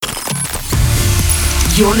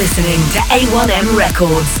You're listening to A1M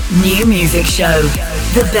Records New Music Show.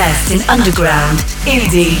 The best in underground,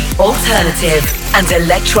 indie, alternative, and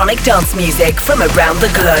electronic dance music from around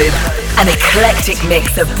the globe. An eclectic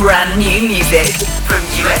mix of brand new music from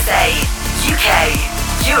USA, UK,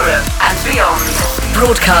 Europe, and beyond.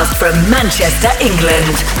 Broadcast from Manchester,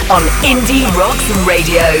 England on Indie Rocks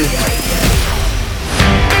Radio.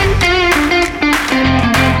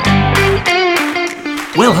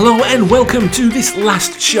 Well, hello and welcome to this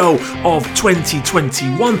last show of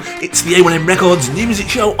 2021. It's the A1M Records New Music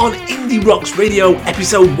Show on Indie Rocks Radio,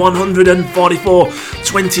 episode 144.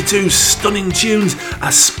 22 stunning tunes,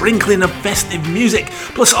 a sprinkling of festive music,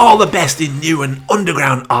 plus all the best in new and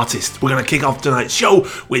underground artists. We're going to kick off tonight's show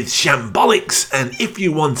with Shambolics and If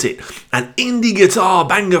You Want It, an indie guitar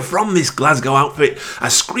banger from this Glasgow outfit, a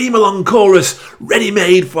scream-along chorus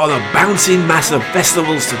ready-made for the bouncing mass of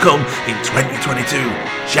festivals to come in 2022.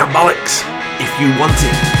 Shambolics, If You Want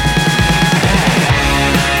It.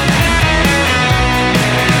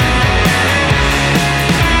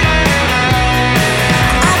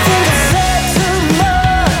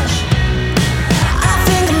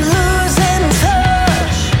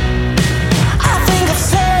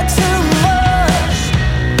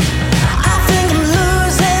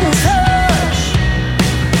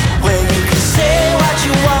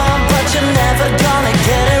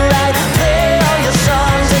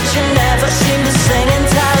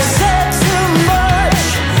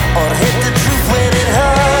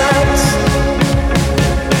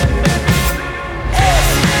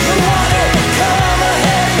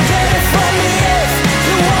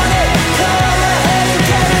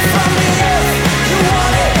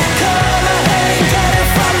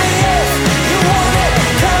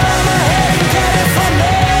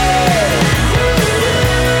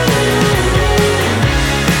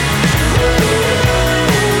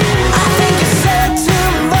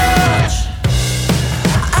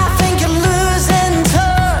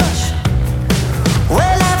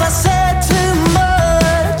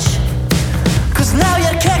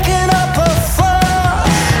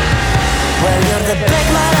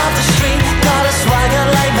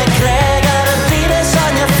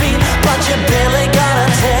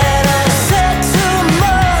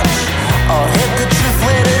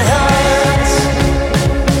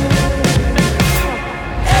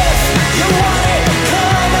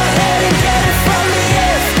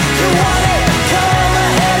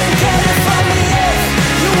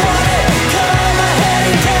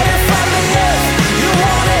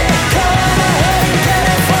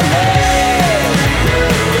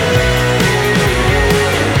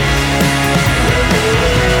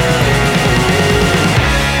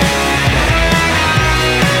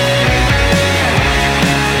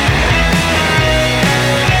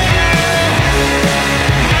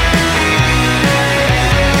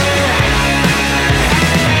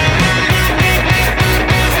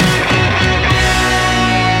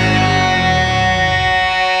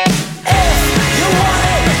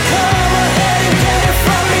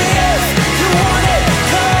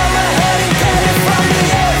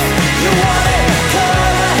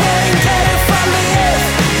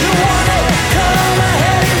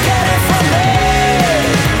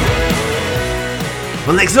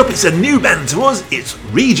 Next up, it's a new band to us. It's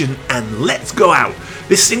Regent and Let's Go Out.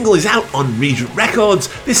 This single is out on Regent Records.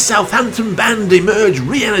 This Southampton band emerge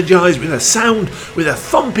re-energised with a sound with a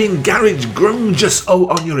thumping garage grunge just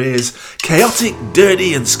on your ears. Chaotic,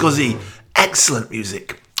 dirty and scuzzy. Excellent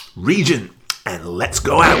music. Regent and Let's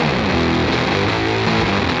Go Out.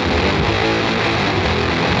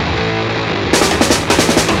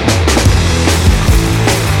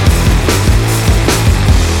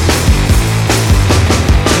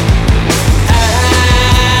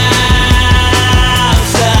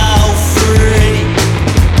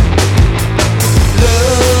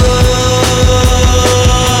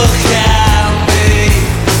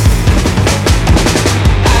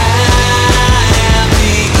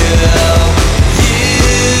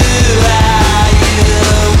 You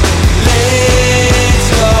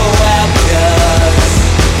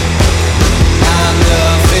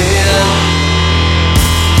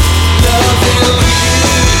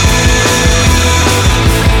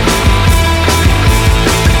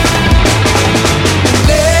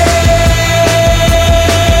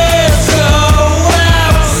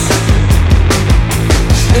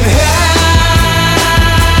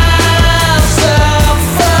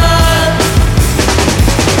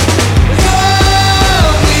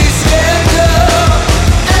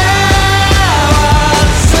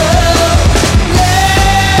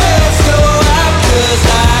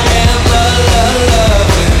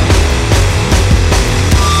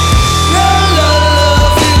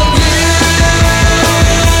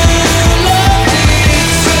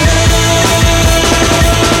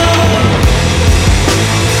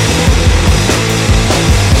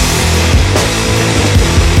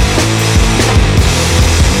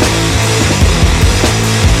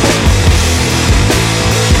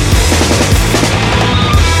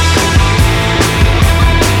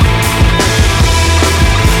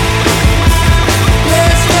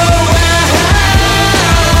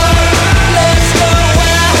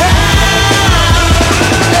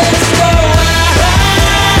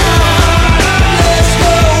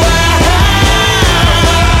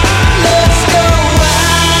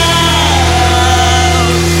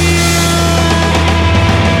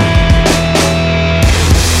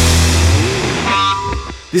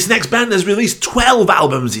This next band has released 12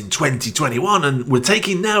 albums in 2021 and we're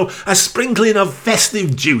taking now a sprinkling of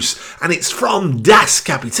festive juice, and it's from Das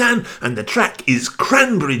Kapitan and the track is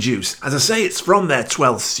Cranberry Juice. As I say, it's from their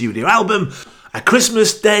 12th studio album, a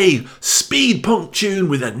Christmas Day speed punk tune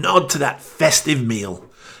with a nod to that festive meal.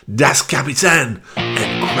 Das Kapitan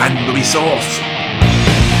and Cranberry Sauce.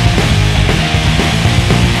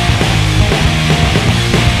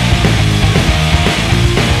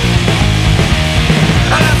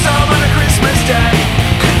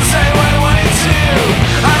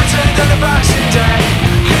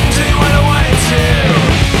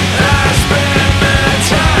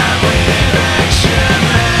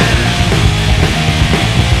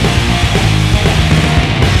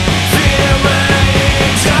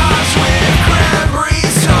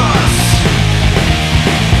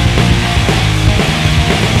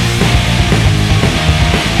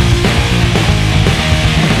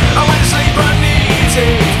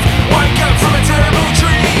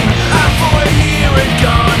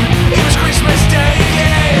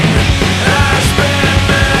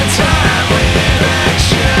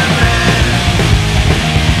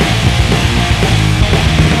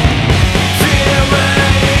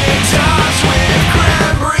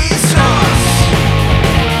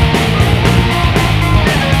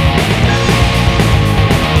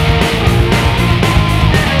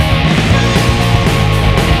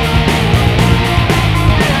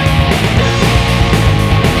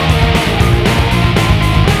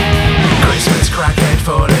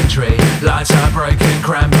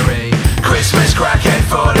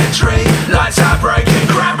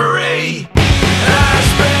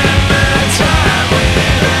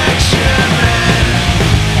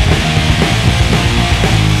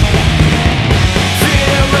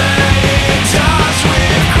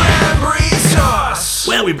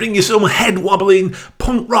 Bring you some head-wobbling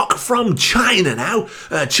punk rock from China now.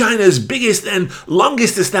 China's biggest and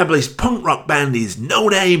longest established punk rock band is No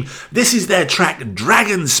Name. This is their track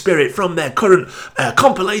Dragon Spirit from their current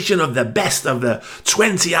compilation of the best of the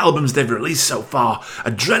 20 albums they've released so far.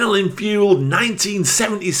 Adrenaline-fueled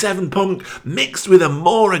 1977 punk mixed with a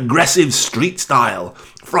more aggressive street style.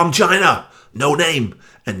 From China, No Name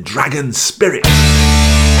and Dragon Spirit.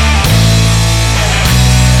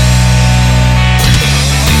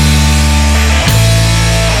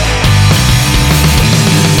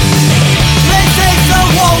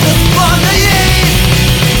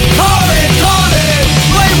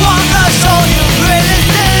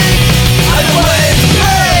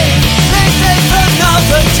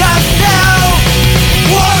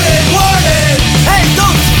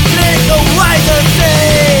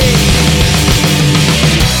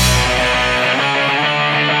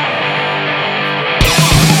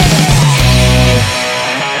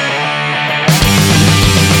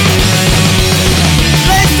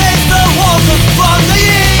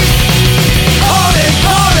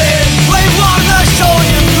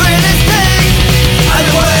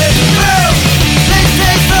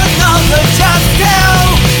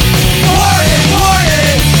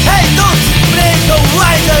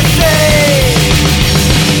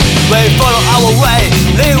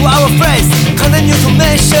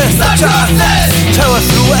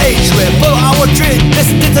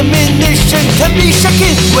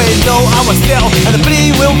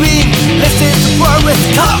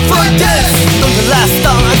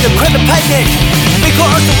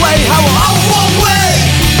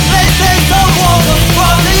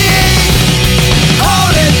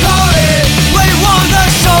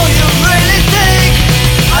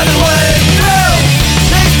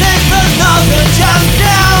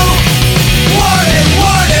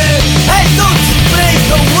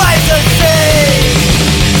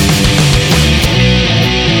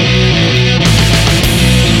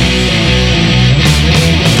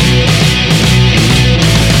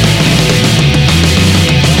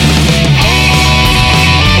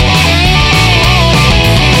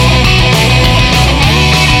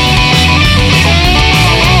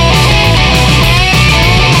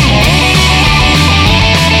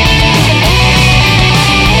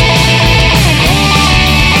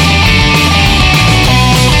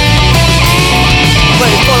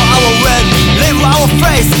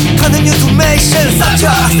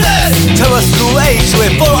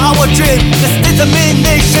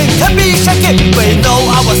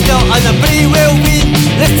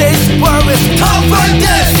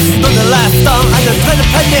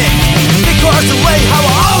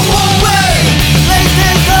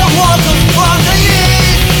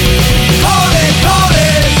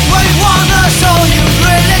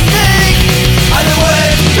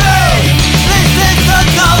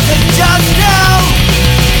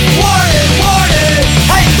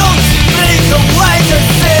 Hey!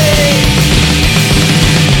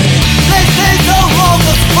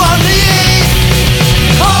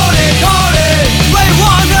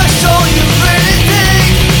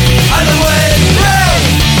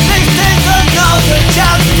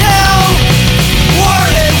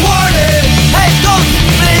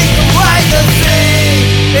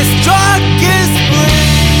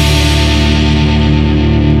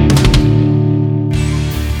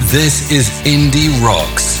 This is Indie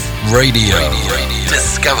Rocks Radio.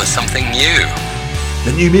 Discover something new.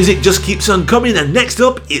 The new music just keeps on coming, and next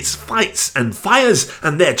up it's Fights and Fires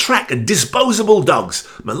and their track Disposable Dogs.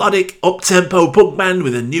 Melodic, up-tempo punk band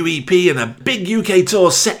with a new EP and a big UK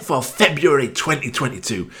tour set for February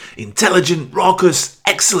 2022. Intelligent, raucous,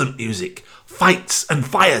 excellent music. Fights and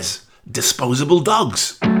Fires, Disposable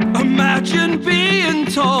Dogs. Imagine being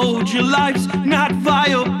told your life's not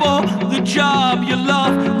viable. The job you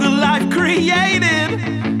love, the life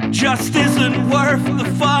created, just isn't worth the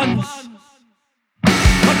funds.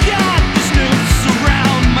 I got this noose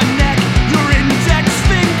around my neck, your index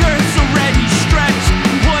fingers already stretched,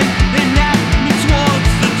 pointing at me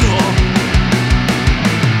towards the door.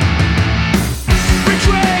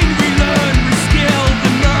 Retrain, relearn, reskill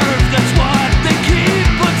the nerve, that's what they keep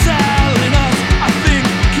on telling us. I think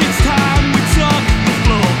it's time we took the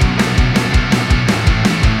floor.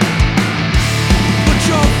 But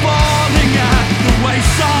you're falling at the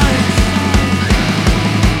wayside,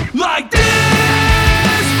 like this.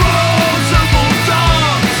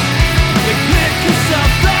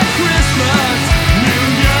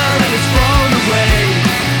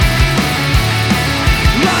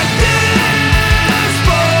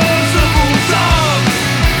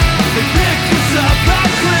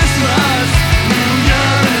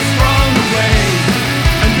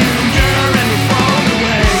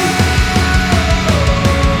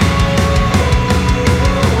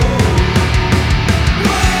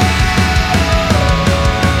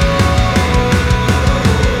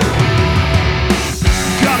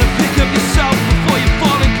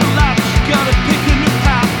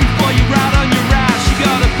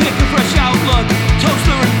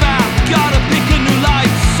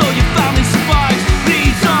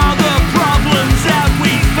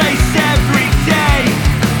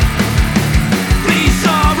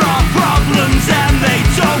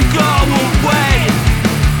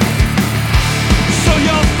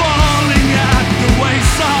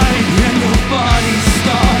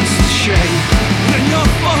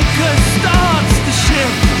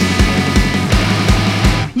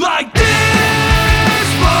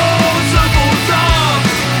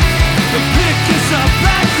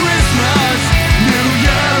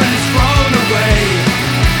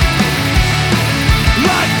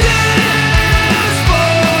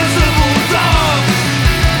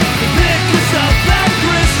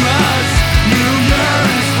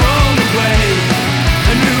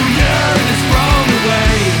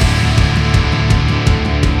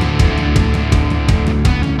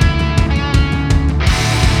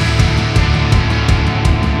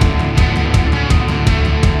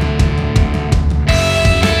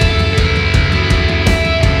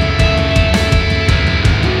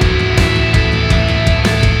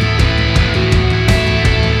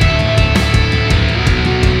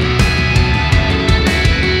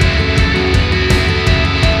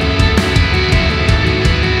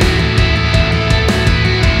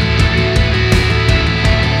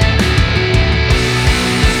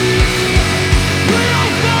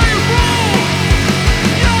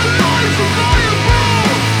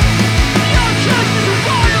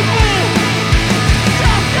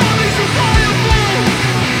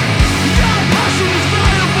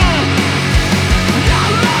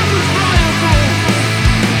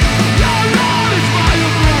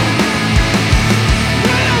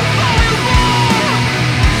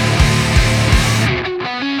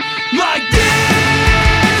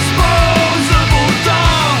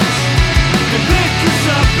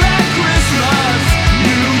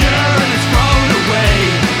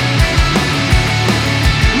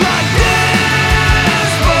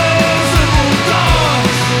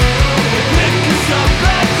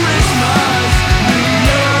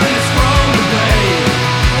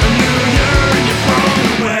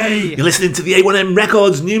 Listening to the A1M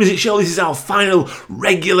Records New Music Show. This is our final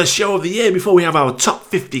regular show of the year before we have our top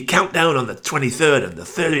 50 countdown on the 23rd and the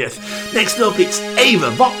 30th. Next up, it's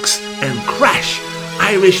Ava Vox and Crash,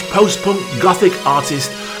 Irish post-punk gothic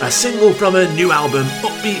artist, a single from her new album,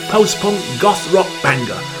 upbeat post-punk goth rock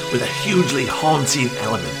banger with a hugely haunting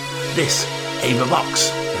element. This, Ava Vox,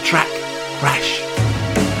 the track Crash. Crash!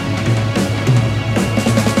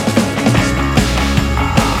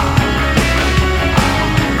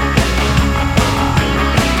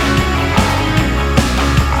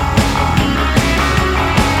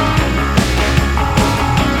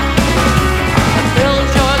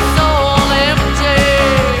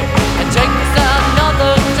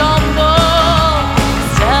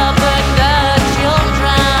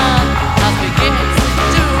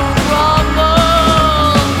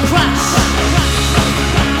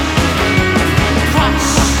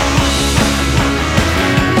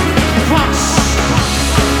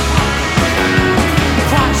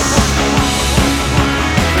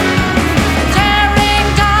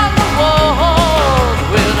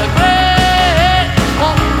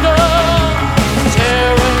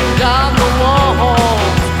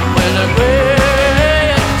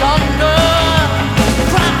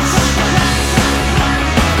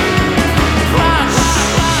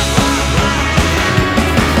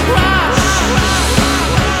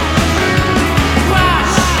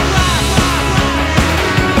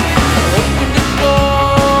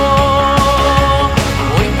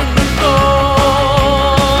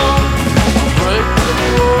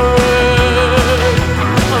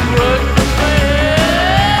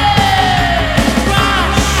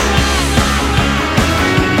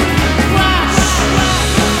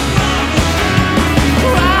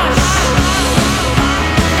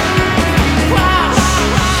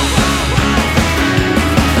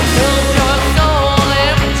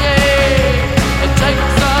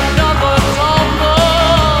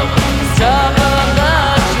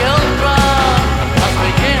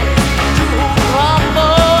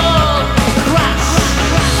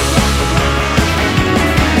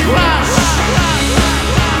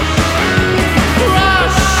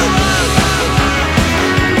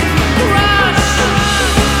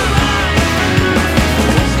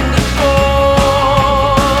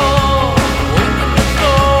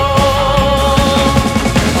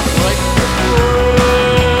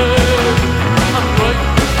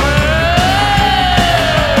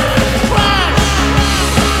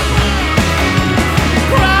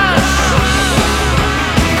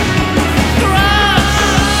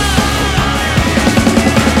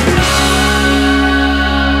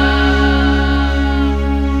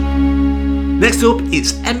 Next up,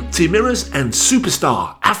 it's Empty Mirrors and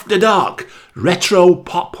Superstar After Dark, retro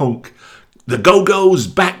pop punk. The Go-Go's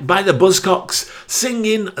backed by the Buzzcocks,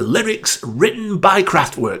 singing lyrics written by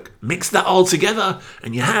Kraftwerk. Mix that all together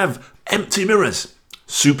and you have Empty Mirrors,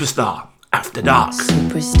 Superstar After Dark.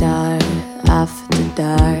 Superstar after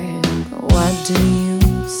dark, what do you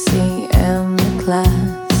see in the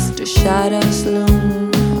class? Do shadows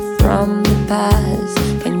loom from the past?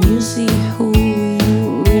 Can you see who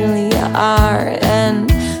you really are? And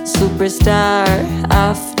superstar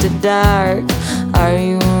after dark, are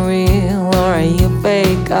you real or are you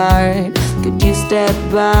fake art? Could you step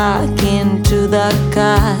back into the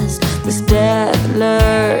cast? Does death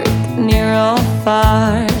lurk near or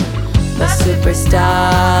far? But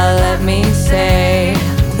superstar, let me say,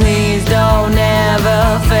 please don't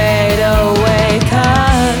ever fade away.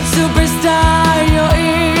 'Cause superstar, you're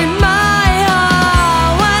in my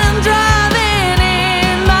heart when I'm driving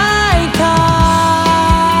in my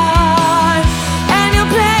car, and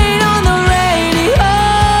you're playing on the radio.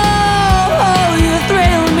 Oh, you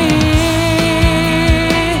thrill me.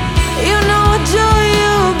 You know what joy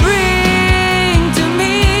you bring to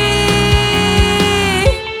me.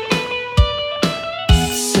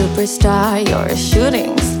 Superstar, you're a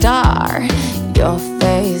shooting star. Your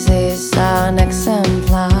face is an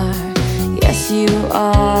exemplar. Yes, you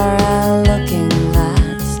are a looking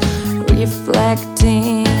glass,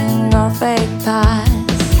 reflecting our fake past.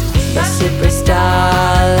 But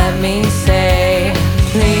superstar, let me say,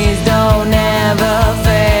 please don't ever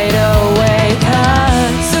fade away.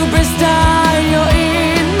 'Cause superstar, you're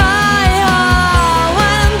in my heart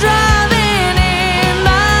when I'm driving in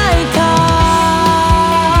my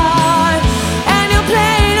car, and you're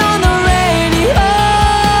playing on the radio.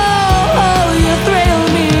 Oh, you thrill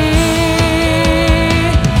me.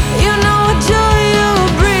 You know what joy you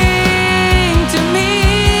bring to me.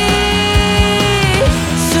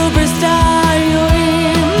 Superstar, you're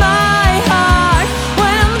in my heart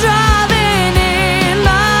when I'm driving in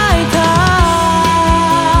my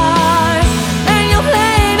car, and you're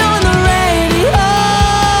playing on the radio.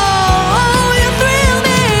 Oh, you thrill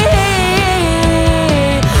me.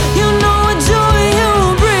 You know what joy you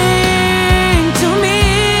bring to me.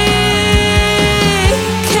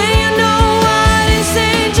 Can you know what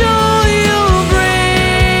insane joy you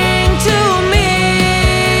bring to me?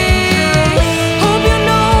 Hope you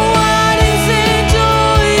know what insane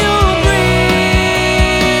joy you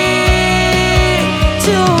bring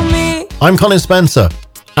to me. I'm Colin Spencer,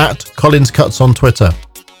 at Collins Cuts on Twitter.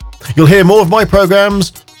 You'll hear more of my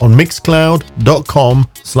programs on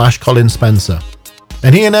mixcloud.com/Colin Spencer.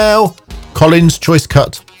 And here now, Colin's choice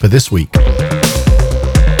cut for this week.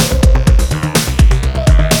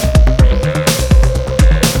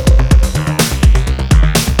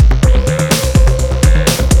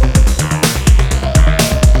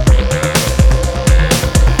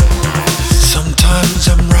 Sometimes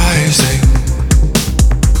I'm rising.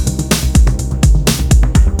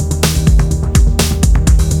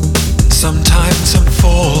 Sometimes I'm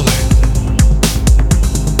falling.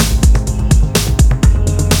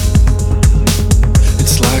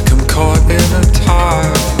 It's like I'm caught in a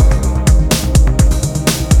tide.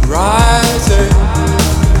 Rising,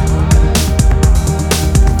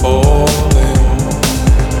 falling.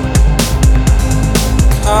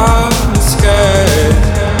 Can't escape.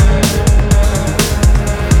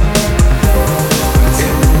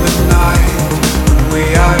 In the night when we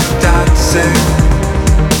are dancing,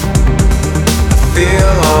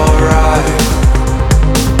 feel alright,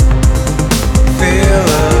 feel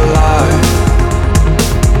alive.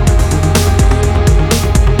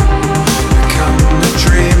 Become a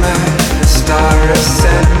dreamer, a star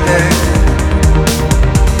ascending,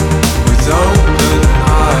 with open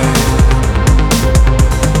eye,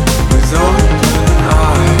 with open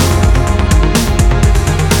eye,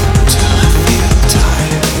 until I feel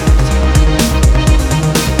tired.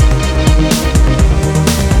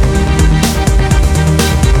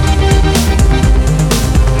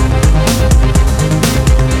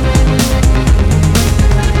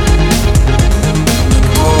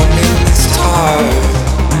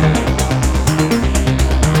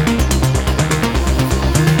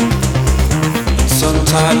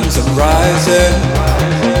 Sometimes I'm rising.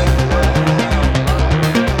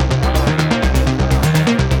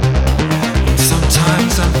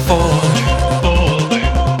 Sometimes I'm falling.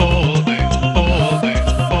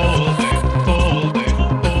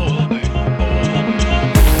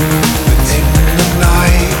 But in the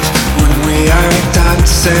night when we are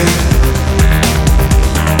dancing,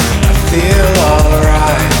 I feel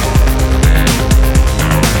alright,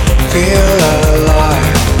 feel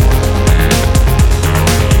alive.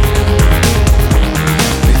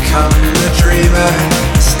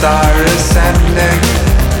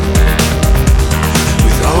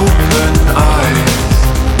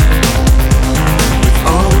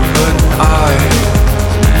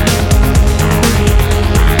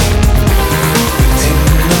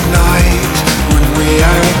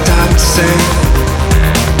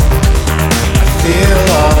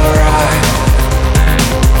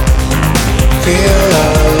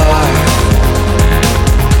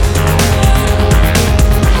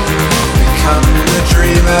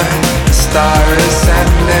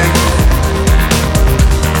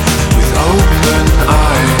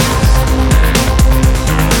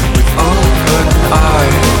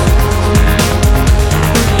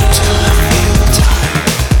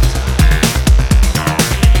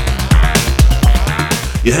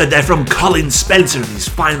 heard there from Colin Spencer and his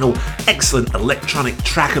final excellent electronic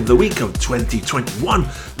track of the week of 2021.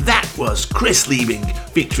 That was Chris Liebing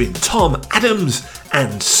featuring Tom Adams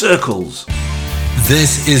and Circles.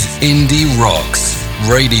 This is Indie Rocks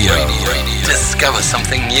Radio. Discover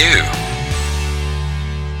something new.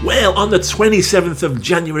 Well, on the 27th of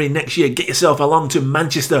January next year, get yourself along to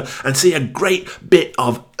Manchester and see a great bit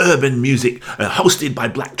of urban music hosted by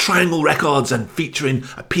Black Triangle Records and featuring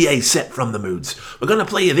a PA set from The Moods. We're going to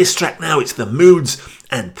play you this track now. It's The Moods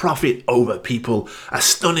and Profit Over People, a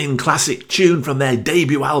stunning classic tune from their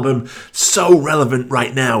debut album, so relevant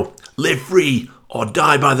right now. Live free or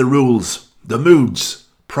die by the rules. The Moods,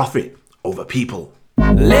 Profit Over People.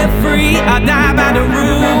 Live free or die by the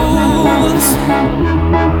rules.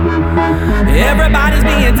 Everybody's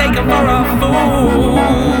being taken for a fool.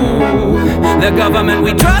 The government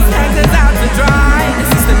we trust hangs us out to dry. The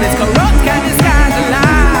system is corrupt, can't disguise the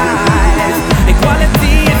lies.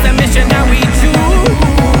 Equality is the mission that we choose.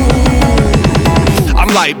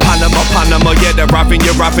 I'm like Panama, yeah, they're having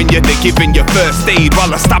you, they're giving you first aid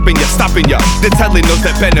while they're stabbing you. They're telling us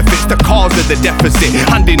that benefits the cause of the deficit,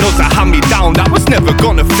 handing us a hand-me-down that was never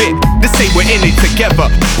gonna fit. They say we're in it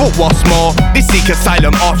together, but what's more, they seek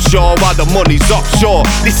asylum offshore while the money's offshore.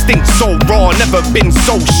 This stinks so raw, never been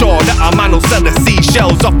so sure that a man will sell the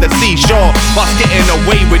seashells off the seashore whilst getting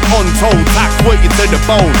away with untold tax, working to the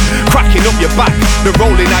bone, cracking up your back, they're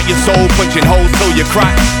rolling out your soul, punching holes till you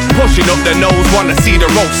crack, pushing up the nose, wanna see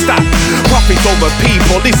the road stack. Profit over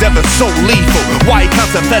people is ever so lethal. Why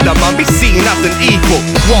can't a fella man be seen as an equal?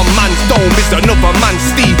 One man's dome is another man's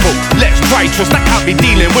steeple. Let's try trust, that can't be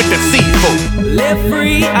dealing with deceitful. Live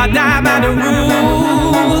free or die by the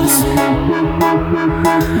rules.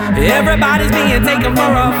 Everybody's being taken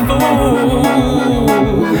for a fool.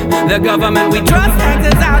 The government we trust hangs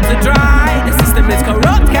us out to dry. The system is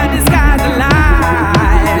corrupt, can't disguise the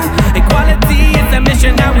lies. Equality is the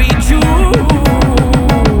mission that we choose.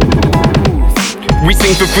 We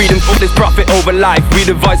sing for freedom, for this profit over life. We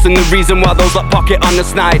the voice and the reason why those like pocket on the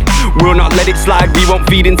snide. We'll not let it slide, we won't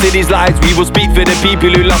feed into these lies. We will speak for the people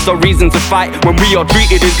who lost our reason to fight. When we are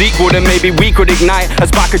treated as equal, then maybe we could ignite a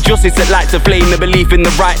spark of justice that lights a flame, the belief in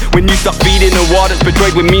the right. When you stop feeding the war that's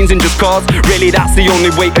betrayed with means and just cause, really that's the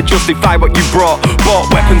only way to justify what you brought. Bought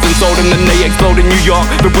weapons and sold them, then they explode in New York.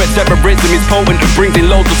 The word terrorism is potent and brings in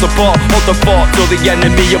loads of support. Hold the fort till the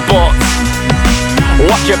enemy aborts.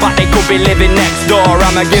 Watch your back, they could be living next door.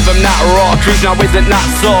 I'ma give them that raw truth, now isn't that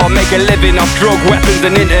sore? Make a living off drug, weapons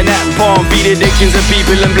and internet porn. Feed addictions of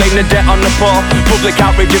people and blame the debt on the poor. Public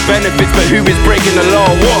outrage of benefits, but who is breaking the law?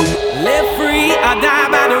 What? Live free or die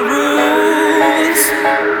by the rules.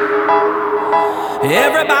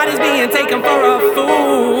 Everybody's being taken for a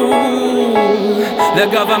fool. The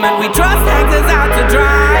government we trust hangs us out to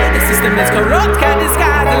dry. The system is corrupt, can't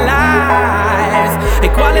disguise the lies.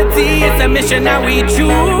 Equality is the mission that we choose.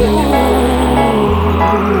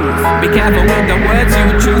 Be careful with the words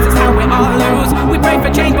you choose, it's how we all lose. We pray for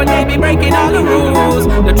change but they be breaking all the rules.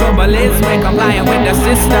 The trouble is we're complying with the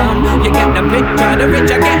system. You get the picture, the rich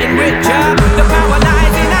are getting richer. The power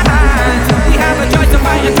lies in our hands. We have a choice to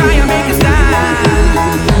fight and try and make a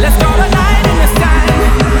stand. Let's draw a line in the sand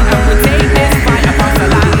and we take this fight across the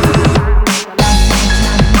land.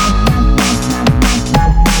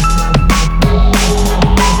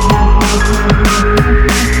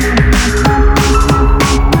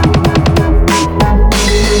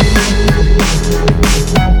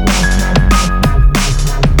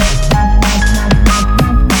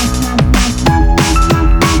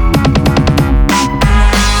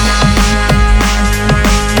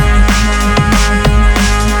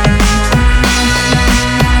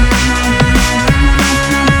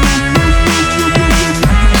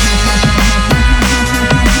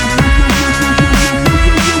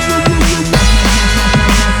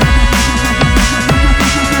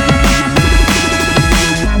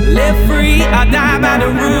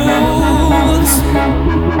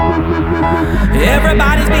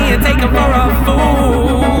 Everybody's being taken for a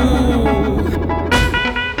fool.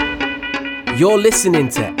 You're listening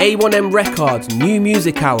to A1M Records New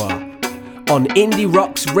Music Hour on Indie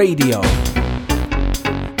Rocks Radio.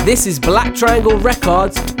 This is Black Triangle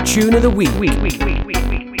Records Tune of the Week.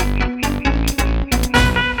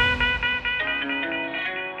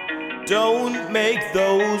 Don't make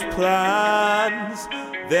those plans,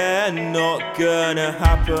 they're not gonna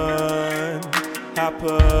happen. And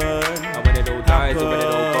when it all dies and when it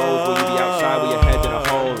all goes, will you be outside with your head in a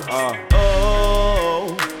hole?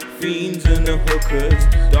 Oh, fiends and the hookers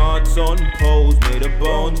dance on poles made of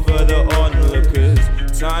bones for the onlookers.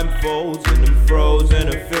 Time folds and them frozen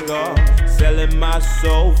a figure, selling my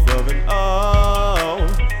soul for an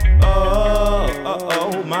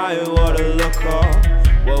Oh my, what a looker.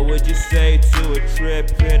 What would you say to a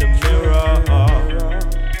trip in a mirror?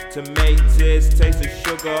 To make this taste of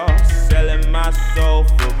sugar, selling my soul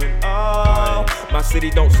for an my city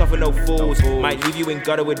don't suffer no fools. Might leave you in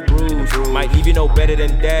gutter with bruise. Might leave you no better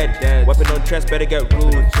than dead. Weapon on chest, better get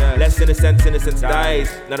rude. Less innocence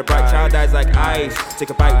dies. Not a bright child dies like ice. Take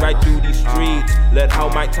a bite right through these streets. Learn how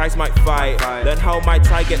Mike Tyson might fight. Learn how Mike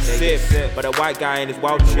Ty gets sipped by a white guy and his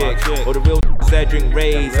wild chick. Or the real said drink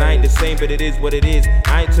rays. I ain't the same, but it is what it is.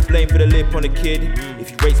 I ain't to blame for the lip on the kid. If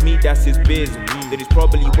he rates me, that's his biz. Then he's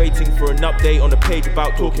probably waiting for an update on the page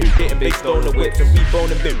about talking shit and based on the whips and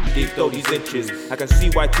rebone and bit deep though these inches. I can see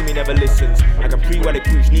why Timmy never listens. I can pre why they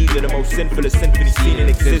preach needs are the most sinful symphony seen in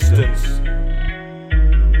existence.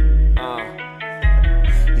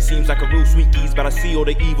 He seems like a real sweet geese, but I see all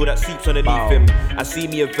the evil that seeps underneath him. I see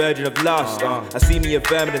me a virgin of lust. I see me a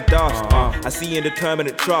vermin and dust. I see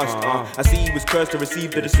indeterminate trust. I see he was cursed to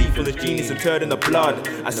receive the deceitfulness, genius and turd in the blood.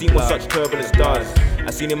 I see what such turbulence does. I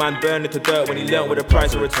seen a man burn into dirt when he learnt what the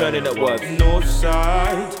price of returning it was. North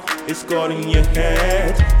side, it's got in your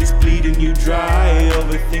head. It's bleeding you dry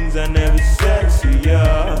over things I never said to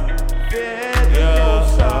ya. North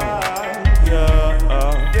side,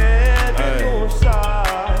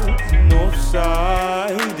 North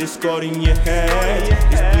side, it's got in your head.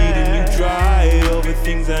 It's bleeding you dry over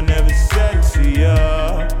things I never said to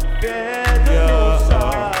ya.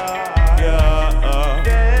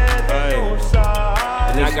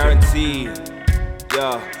 And I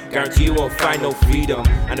guarantee you won't find no freedom.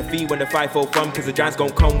 And the fee when the 5-4 from, cause the giants gon'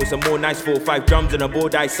 come with some more nice 4-5 drums and a ball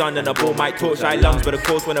die sun and a ball might torch eye lungs. But of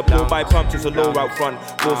course when a ball by pumps it's a low route front,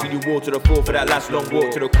 forcing you walk to the floor for that last long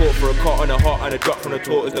walk to the court for a cut on a hot and a drop from the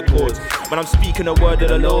tort is the cause. When I'm speaking the word of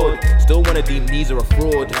the Lord, still wanna deem these are a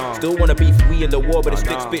fraud. Still wanna beef we in the war, but the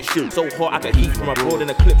stick spit shoot so hot I can heat from abroad. And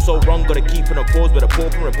the clip so wrong, gotta keep on a pause. But a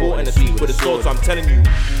pauper report and a seat with a sword. So I'm telling you,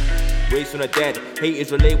 raised from the dead,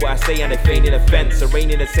 haters relay what I say and they feign in offense.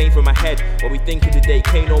 Arraigning the same from my head. What we thinking today,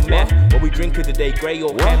 cane or meth. What we drinking today, grey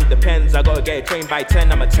or pen. Depends, I gotta get a train by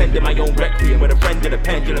 10. I'm attending my own requiem with a friend in a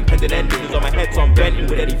pendulum. Pendant endings on my head, so I'm venting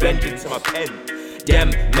with any vengeance in my pen.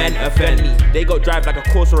 Them men offend me. They got drive like a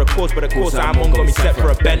course or a course, but a course I'm on got me set for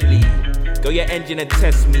a Bentley. Go your engine and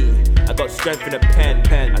test me. I got strength in a pen.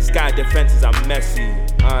 I sky defenses, I'm messy.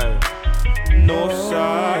 North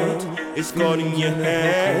side, it's got in your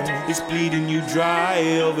head. It's bleeding you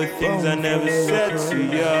dry over things I never said to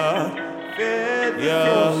ya.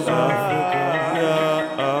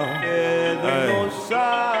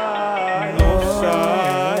 North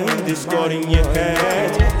side, it's got in your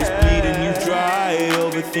head. It's bleeding you dry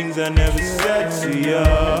over things I never said to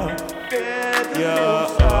ya.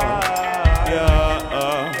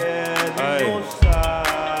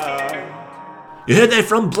 You heard there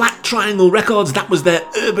from Black Triangle Records. That was their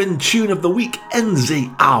urban tune of the week,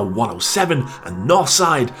 NZR 107 and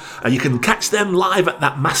Northside. You can catch them live at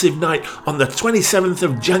that massive night on the 27th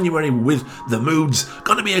of January with The Moods.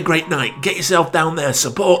 Gonna be a great night. Get yourself down there,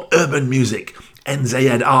 support urban music.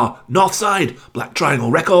 NZR Northside, Black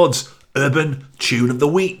Triangle Records, urban tune of the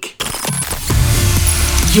week.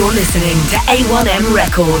 You're listening to A1M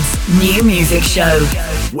Records New Music Show.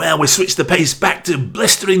 Well, we switch the pace back to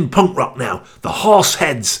blistering punk rock now. The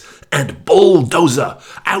Horseheads and Bulldozer,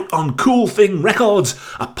 out on Cool Thing Records,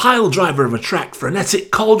 a pile driver of a track, frenetic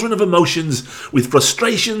cauldron of emotions with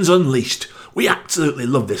frustrations unleashed. We absolutely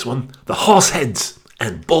love this one. The Horseheads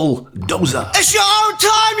and Bulldozer. It's your own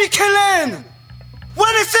time you're killing.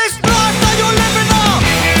 When it's this life that you're living up,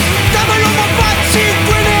 devil on my back, teeth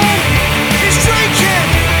grinning. He's drinking,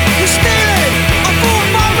 he's stealing. I thought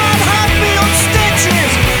my man had me on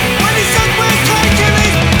stitches. When he said we're taking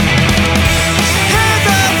it, here,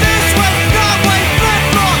 there, this way, that way,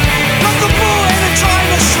 flip-flop, like a bull in a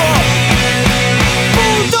china shop.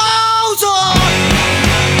 Bulldozer,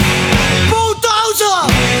 bulldozer,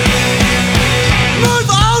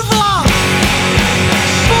 move over,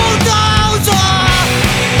 bulldozer,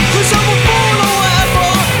 'cause I'm a ball away.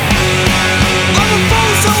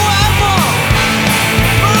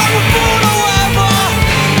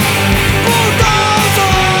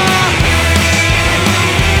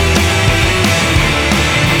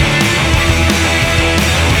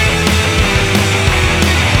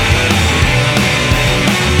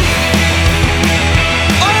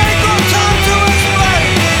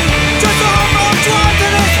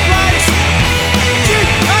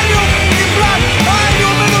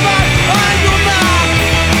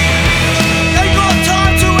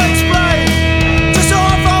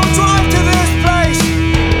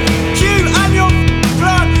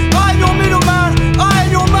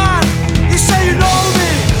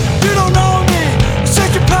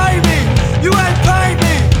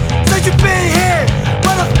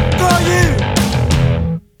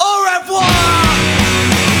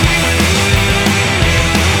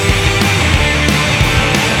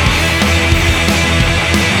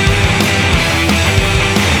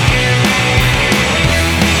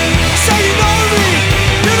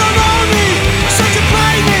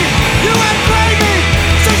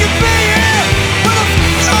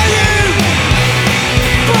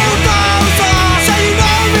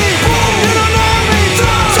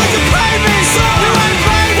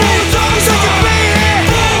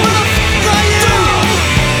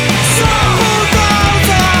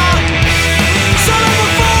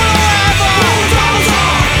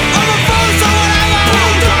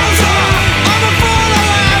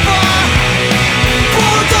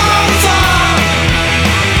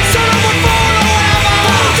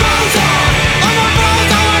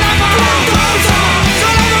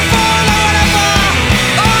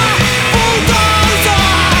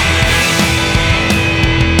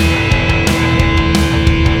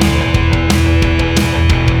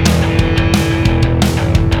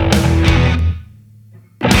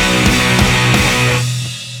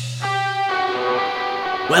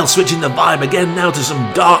 Well, switching the vibe again now to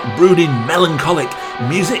some dark, brooding, melancholic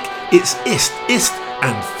music. It's Ist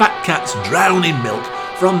and Fat Cats Drown in Milk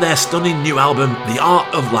from their stunning new album, The Art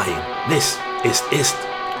of Lying. This is Ist,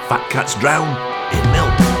 Fat Cats Drown in Milk.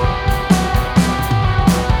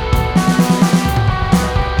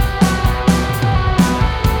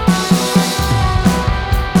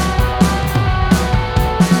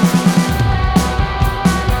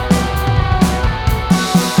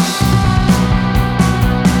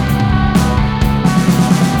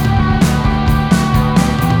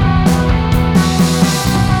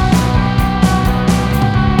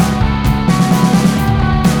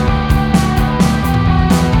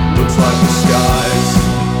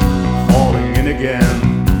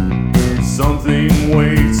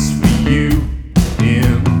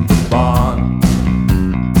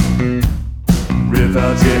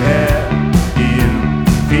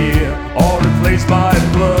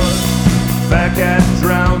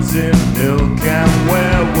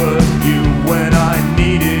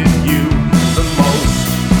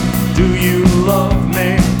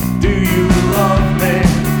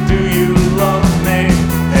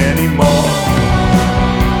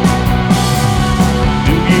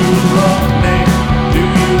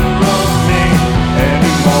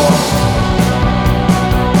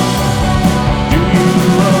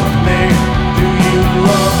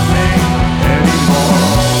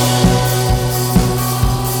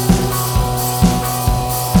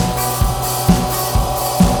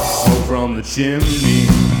 Chimney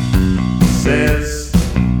says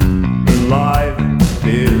the life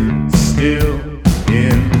is still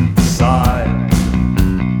inside.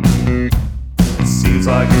 It seems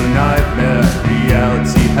like a nightmare.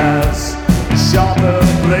 Reality has a sharper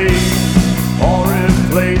blade, all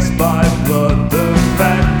replaced by blood. The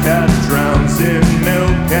fat cat drowns in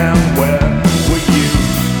milk. And where were you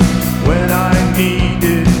when I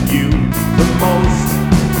needed you the most?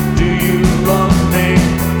 Do you love me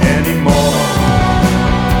anymore?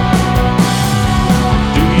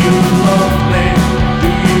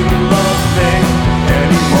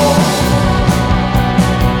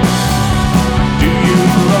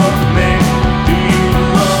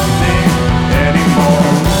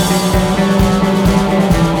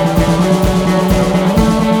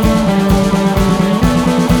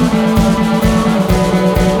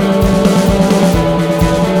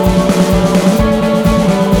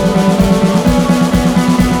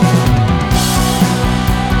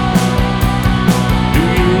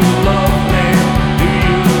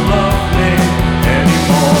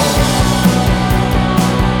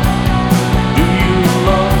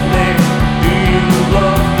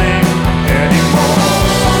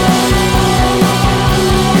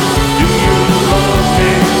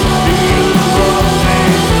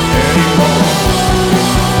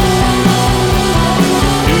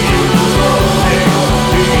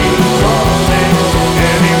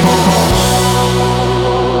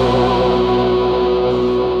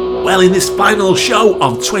 In this final show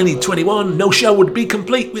of 2021, no show would be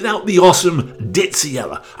complete without the awesome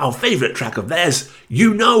Ditziella, our favourite track of theirs,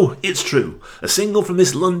 You Know It's True, a single from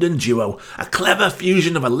this London duo, a clever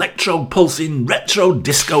fusion of electro-pulsing retro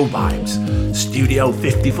disco vibes. Studio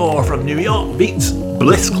 54 from New York beats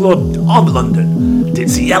Bliss Club of London.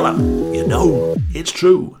 Ditziella, You Know It's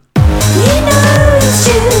True. You know it's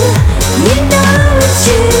true, you know it's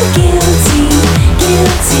true, guilty,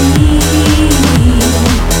 guilty.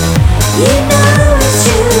 You know it's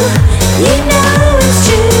true, you know it's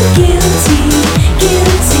true, guilty,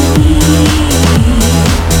 guilty.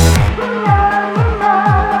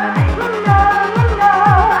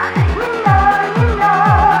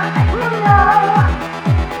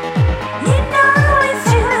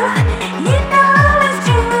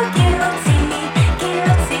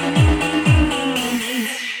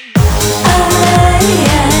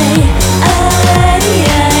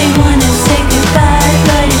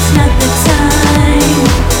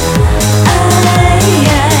 I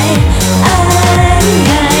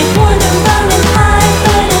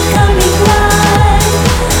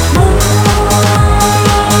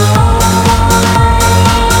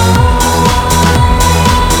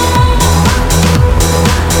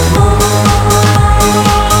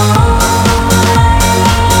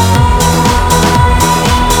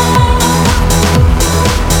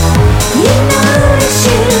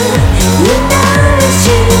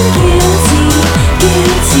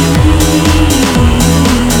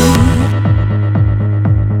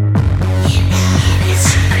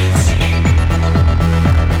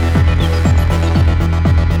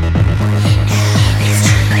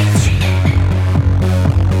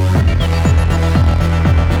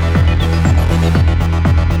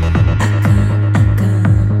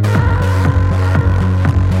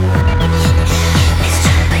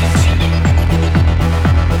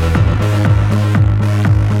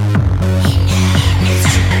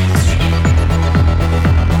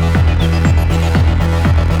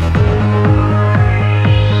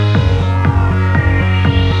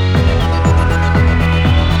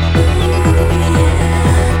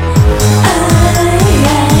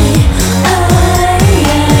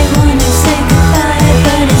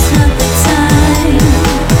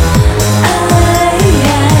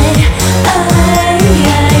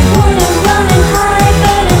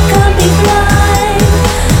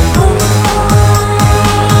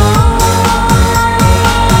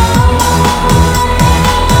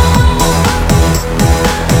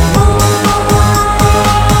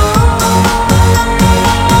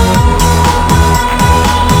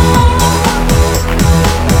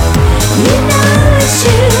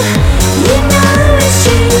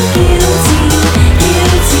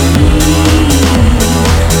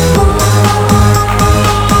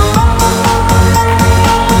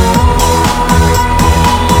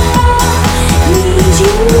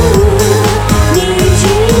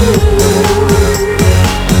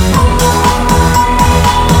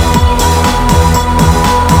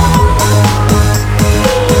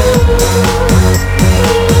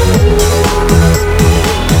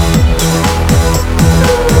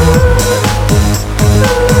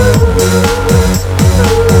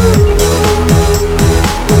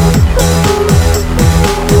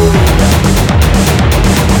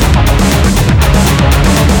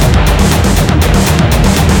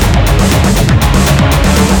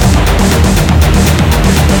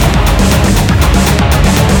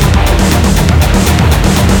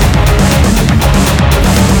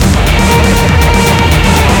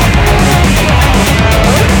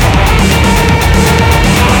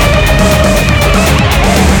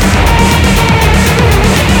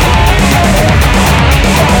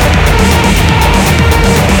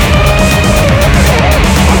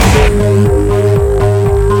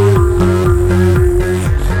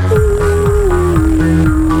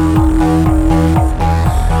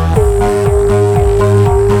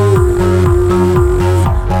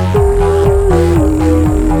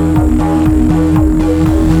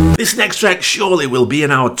next track surely will be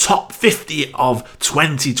in our top 50 of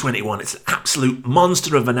 2021. It's an absolute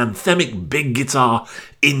monster of an anthemic big guitar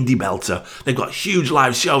indie belter. They've got huge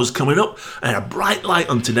live shows coming up and a bright light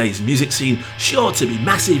on today's music scene, sure to be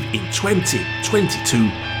massive in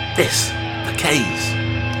 2022. This, The K's,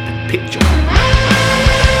 and Picture.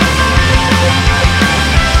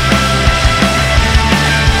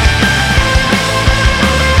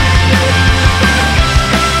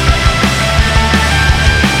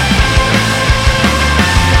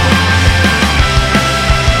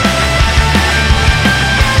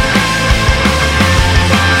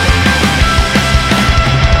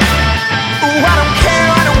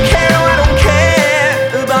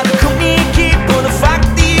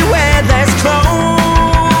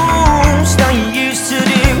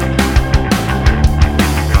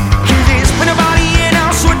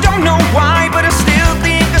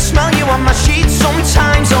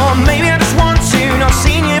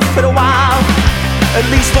 At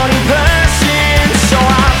least one in person. So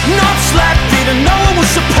I've not slept, didn't know I was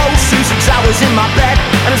supposed to. 6 hours in my bed,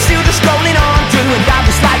 and I'm still just scrolling on through. And I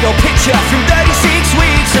just like your picture from 36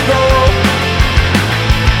 weeks ago.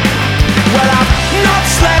 Well, I've not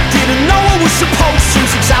slept, didn't know I was supposed to.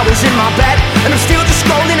 6 hours in my bed, and I'm still just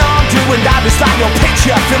scrolling on through. And I just like your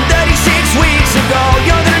picture from 36 weeks ago.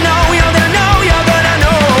 You're gonna know, you're gonna know, you're gonna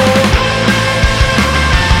know.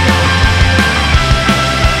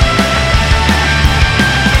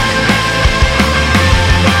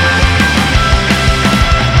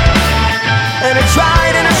 And I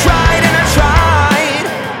tried and I tried and I tried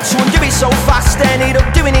to undo it so fast, ended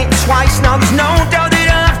up doing it twice. Now there's no doubt that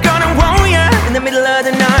I've gone and wrong you in the middle of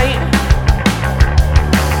the night.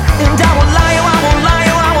 And I won't lie, oh I won't lie,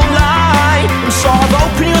 oh I won't lie. I'm sort of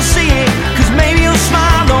hoping you'll see it, cause maybe you'll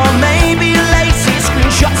smile or maybe you'll lace it.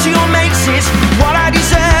 Screenshots of your makes it what I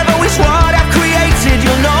deserve, oh it's what I've created.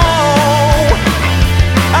 You'll know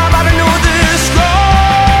I've had another scroll.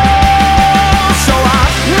 So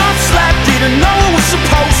I've not slept, didn't know I was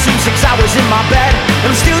supposed to. 6 hours in my bed,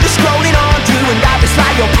 and I'm still just scrolling on through. And I just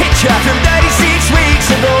like your picture from 36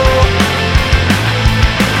 weeks ago.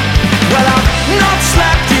 Well, I've not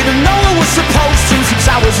slept, didn't know I was supposed to.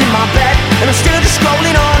 6 hours in my bed, and I'm still just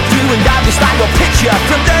scrolling on through. And I just like your picture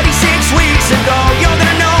from 36 weeks ago. You're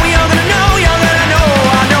gonna know, you're gonna know, you're gonna know.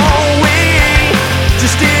 I know we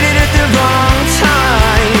just did it at the wrong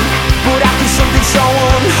time, but after something so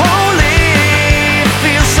unholy,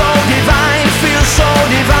 feels so divine, feels so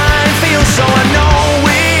divine, feels so. I know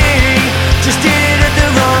we just did it at the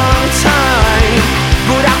wrong time,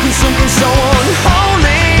 but after something so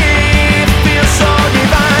unholy, feels so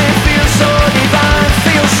divine, feels so divine,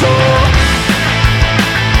 feels so.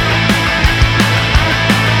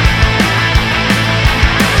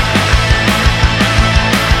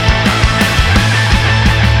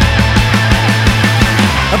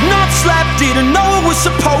 I've not slept, didn't know I was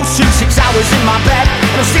supposed to. 6 hours in my bed,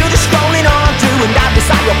 and I'm still just scrolling on through. And I just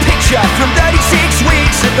like your picture from 36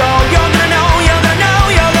 weeks ago. You're gonna know, you're gonna know,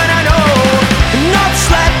 you're gonna know. Not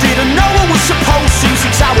slept, didn't know I was supposed to.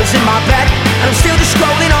 6 hours in my bed, and I'm still just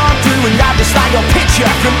scrolling on through. And I just like your picture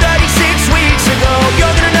from 36 weeks ago.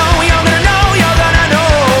 You're gonna know, you're gonna know, you're gonna know.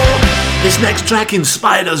 This next track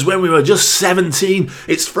inspired us when we were just 17.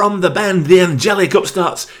 It's from the band The Angelic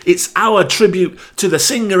Upstarts. It's our tribute to the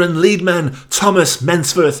singer and lead man Thomas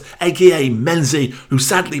Mensforth, aka Menzie, who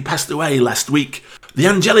sadly passed away last week. The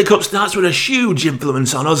Angelic Upstarts were a huge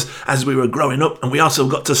influence on us as we were growing up, and we also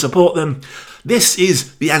got to support them. This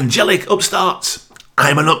is The Angelic Upstarts.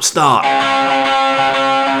 I'm an Upstart.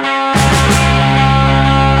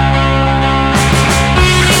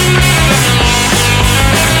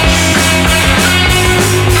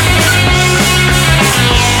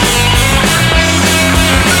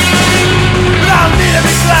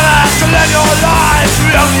 Learn your life,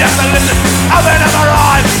 you only have to listen. I will never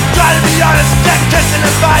arrive. Try to be honest, get kissed in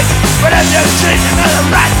the face. But if you cheat, then the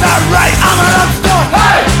rat's the race. I'm an upstart.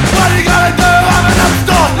 Hey, what are you gonna do? I'm an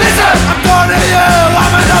upstart. Listen, I'm talking to you.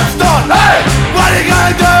 I'm an upstart. Hey, what are you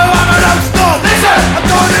gonna do? I'm an upstart. Listen, I'm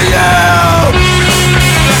talking to you.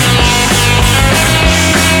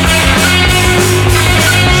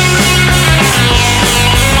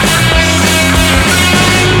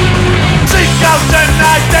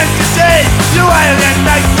 Identity, you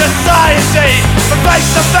alienate society. But face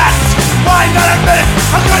the facts, why not admit it?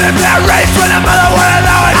 I'm gonna be erased when I'm gonna wanna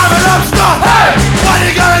know it. I'm an upstart. Hey, what are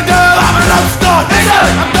you gonna do? I'm an upstart.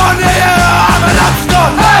 Listen, I'm talking to you. I'm an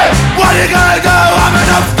upstart. Hey, what are you gonna do? I'm an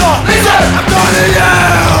upstart. Listen, I'm talking to you.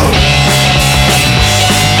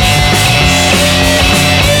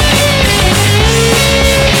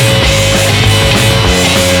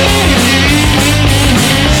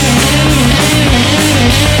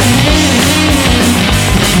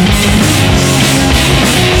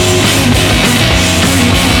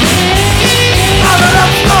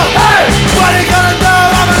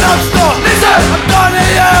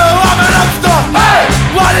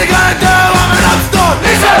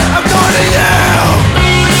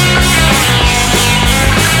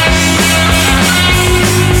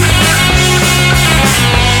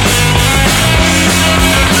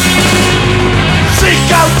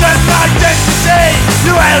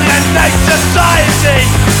 reality.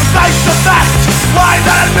 Face the fact, why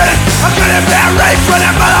not admit it? I couldn't bear reach when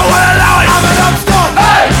your mother would allow it. I'm an upstart,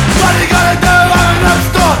 hey! What are you gonna do? I'm an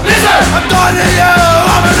upstart. Listen! I'm dying to you,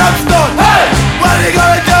 I'm an upstart. Hey! What are you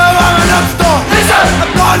gonna do? I'm an upstart. Listen!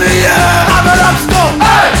 I'm dying to you, I'm an upstart.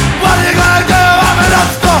 Hey! What are you gonna do? I'm an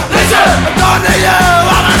upstart. Listen! I'm dying to you,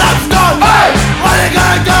 I'm an upstart. Hey! What are you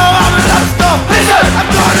gonna do? I'm an upstart. Listen! I'm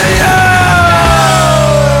dying to you.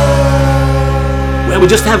 Well, we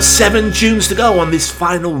just have 7 tunes to go on this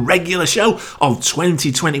final regular show of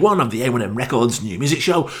 2021 of the A1M Records New Music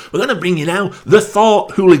Show. We're going to bring you now The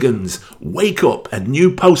Thought Hooligans. Wake Up, a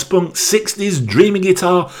new post-punk 60s dreamy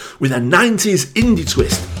guitar with a 90s indie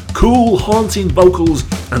twist, cool haunting vocals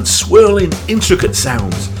and swirling intricate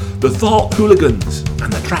sounds. The Thought Hooligans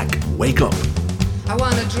and the track Wake Up. I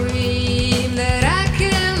want a dream that I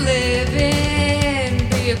can live in,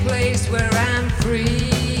 be a place where I'm free.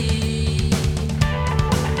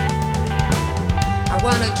 I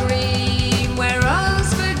want a dream where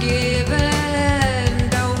all's forgiven,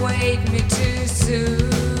 don't wake me too soon.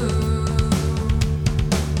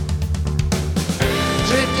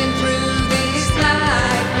 Drifting through this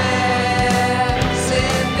nightmare,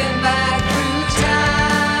 slipping back through time.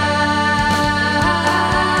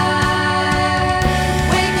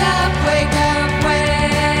 Wake up, wake up, wake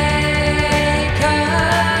up.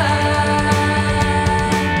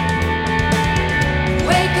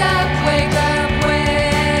 Wake up, wake up.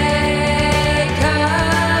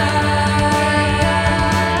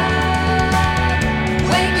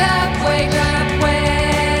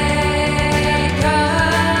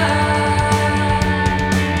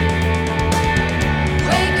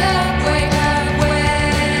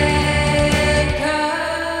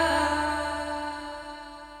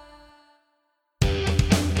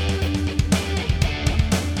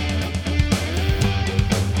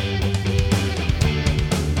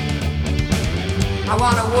 I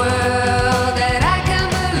want a world that I can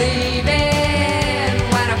believe in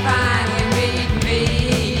when I finally meet me.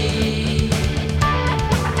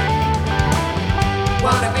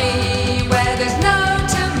 Wanna be where there's no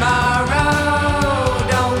tomorrow,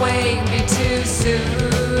 don't wake me too soon.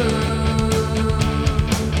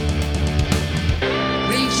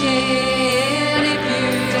 Reach in if you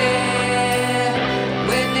dare,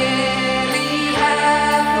 we're nearly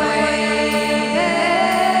halfway there.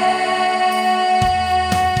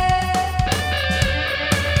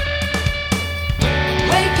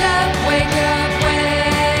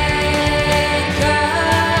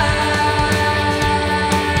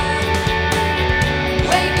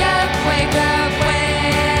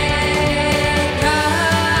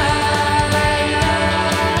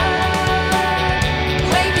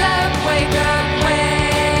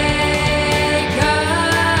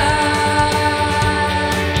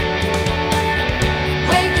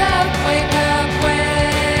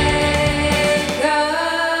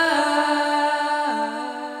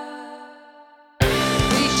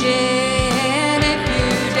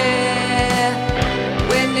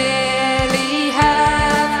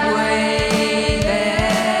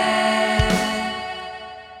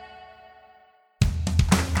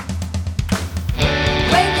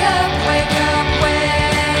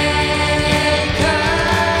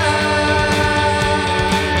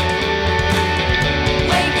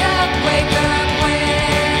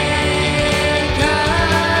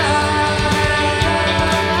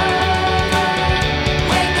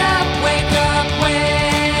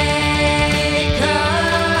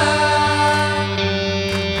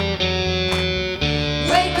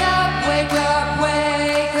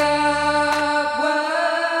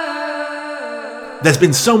 There's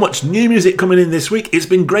been so much new music coming in this week, it's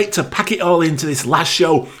been great to pack it all into this last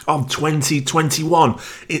show of 2021.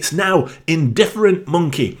 It's now Indifferent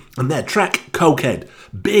Monkey and their track Cokehead.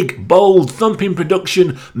 Big, bold, thumping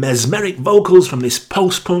production, mesmeric vocals from this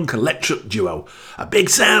post-punk electric duo. A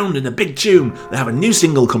big sound and a big tune. They have a new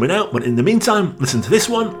single coming out, but in the meantime, listen to this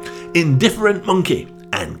one, Indifferent Monkey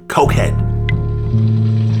and Cokehead.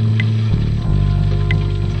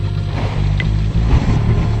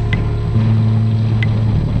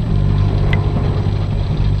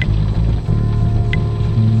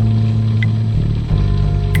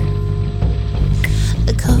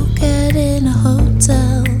 In a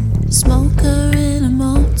hotel, smoker in a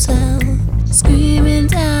motel, screaming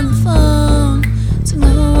down the phone to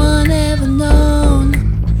no one ever known.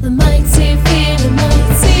 The mighty feel the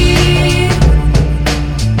mighty.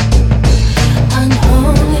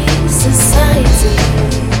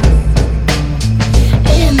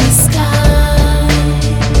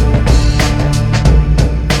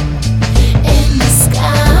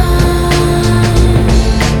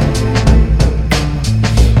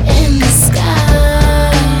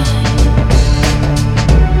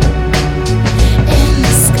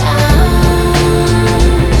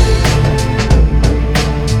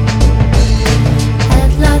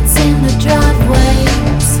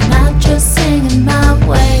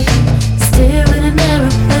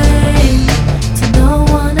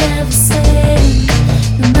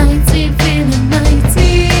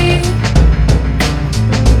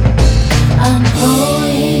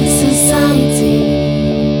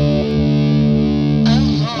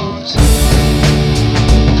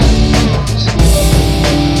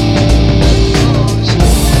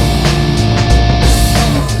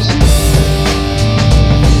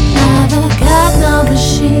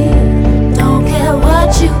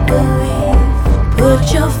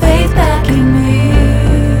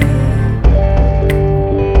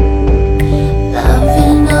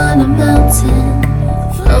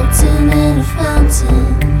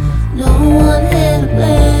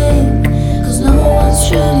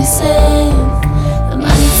 we sing the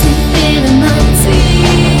mighty, the mighty.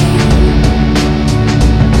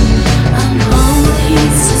 Unholy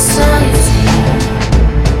society.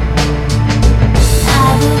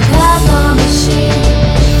 Avocado machine.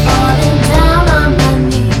 Falling down on my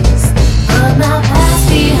knees. Put my past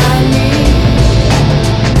behind me.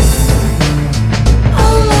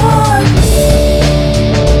 Oh Lord,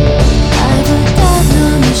 avocado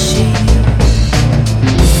machine.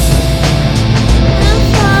 I'm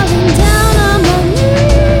falling down on my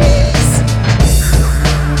knees.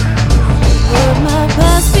 Put my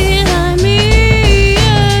past behind me.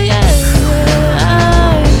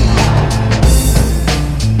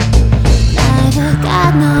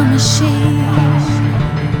 Avocado machine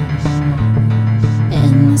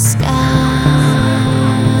in the sky,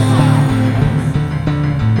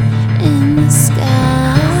 in the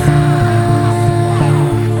sky,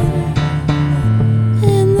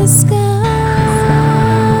 in the sky.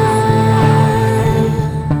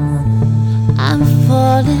 I'm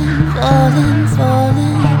falling, falling,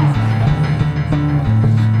 falling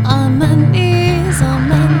on my knees, on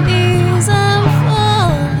my knees. I'm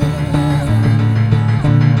falling.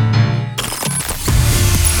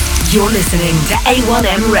 You're listening to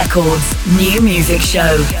A1M Records New Music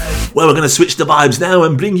Show. Well, we're going to switch the vibes now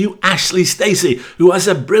and bring you Ashley Stacey, who has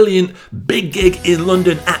a brilliant big gig in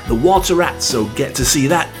London at the Water Rat, so get to see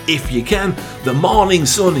that if you can. The Morning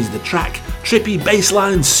Sun is the track. Trippy bass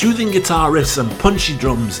lines, soothing guitar riffs and punchy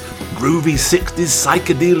drums. Groovy 60s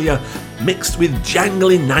psychedelia mixed with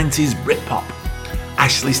jangling 90s Britpop.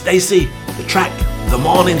 Ashley Stacey, the track The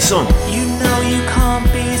Morning Sun. You know you can't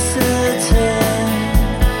be certain,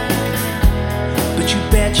 but you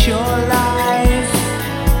bet your life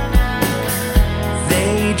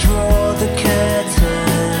they draw the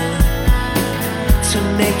curtain to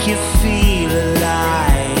make you feel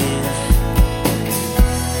alive.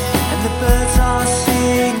 And the birds are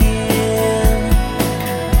singing,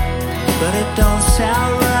 but it don't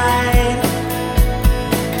sound right.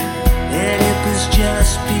 And it was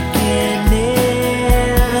just beginning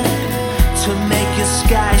to make your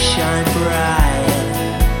sky shine bright.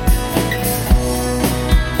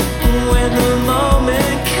 When the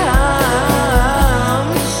moment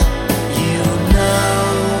comes, you know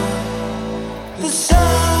the sunlight,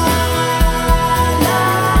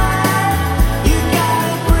 you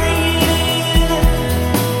gotta breathe.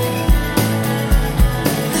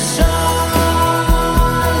 The sunlight,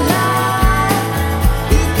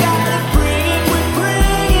 you gotta breathe. We're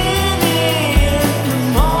bringing in the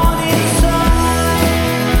morning sun.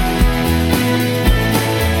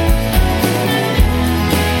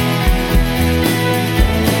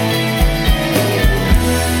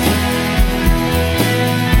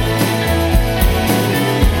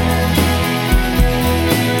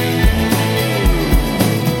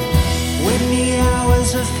 When the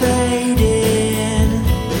hours are fading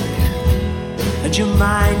and your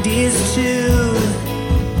mind is too,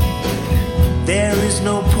 there is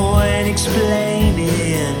no point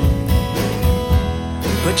explaining,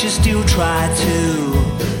 but you still try to.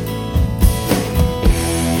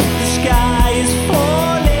 The sky is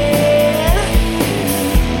falling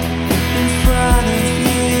in front of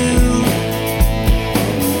you,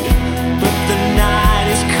 but the night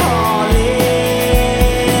is calling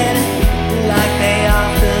like they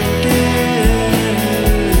often do.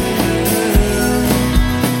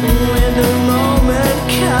 When the moment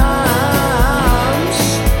comes,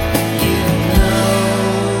 you know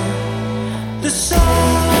the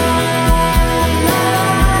sunlight,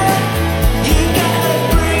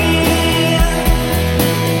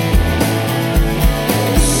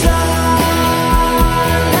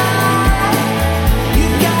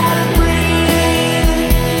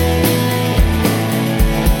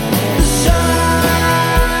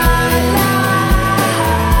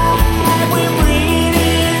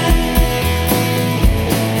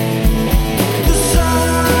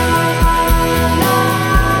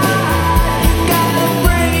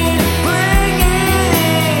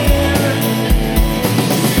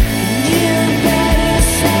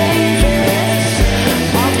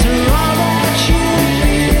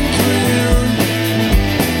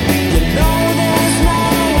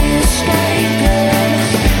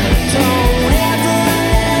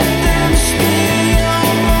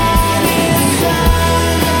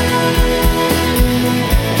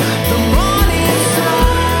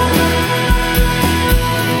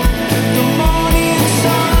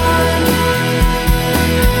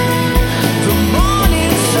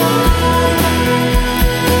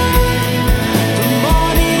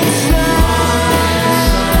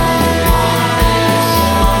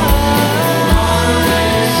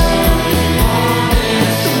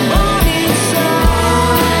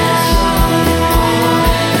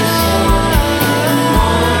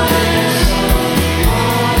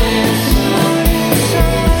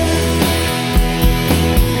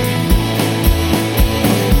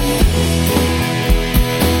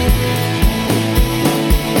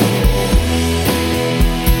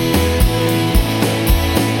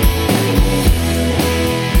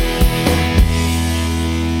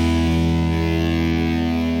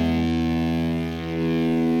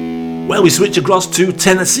 Well, we switch across to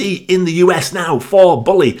Tennessee in the US now for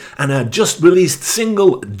Bully and her just released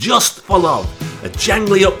single Just for Love, a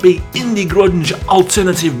jangly upbeat indie grunge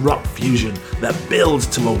alternative rock fusion that builds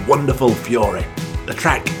to a wonderful fury. The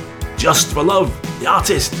track Just for Love, the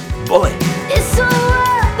artist Bully. It's so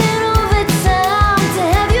I've been over time to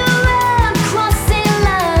have you around crossing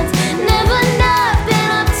lines. Never not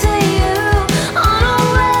been up to you,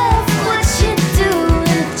 unaware of what you do.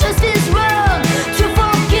 And it just feels wrong to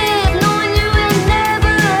forgive, knowing you will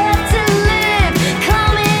never have to live.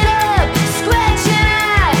 Coming up, scratching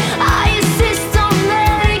out, are you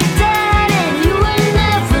systematic dad? And you will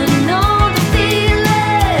never know the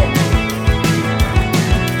feeling.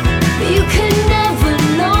 You could never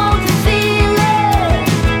know the feeling.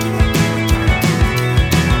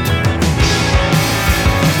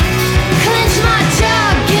 Clench my jaw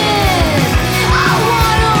again. I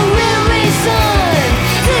want a real reason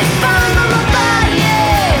to find on my body.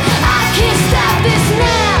 I can't stop this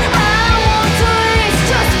now. I won't do this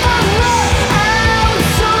just for love. I was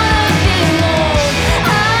trying to be alone.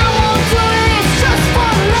 I won't do this just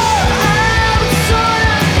for love. I was trying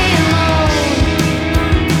to be alone.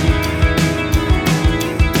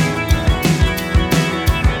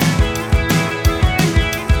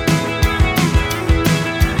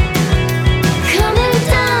 Coming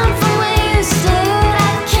down from where you stood,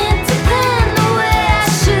 I can't depend the way I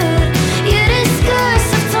should. You discuss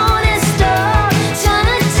of torn and stuff, trying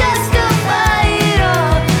to justify it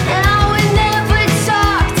all. And I would never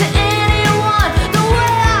talk to anyone the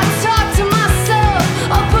way I talk to myself.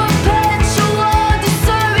 A perpetual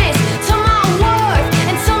disservice to my worth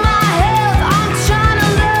and to my health. I'm trying to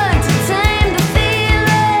learn to tame the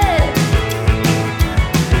feeling.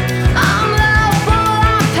 I'm loud, but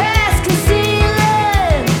I'm past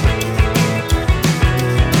concealing.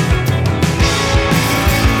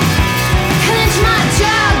 Clench my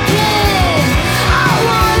jaw again. I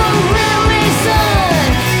want a real reason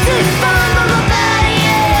to find on my body.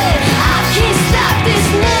 I can't stop this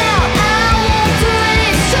now. I won't do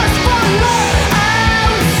this just for love. I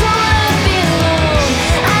was trying to be alone.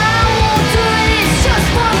 I won't do this just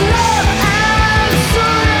for love. I was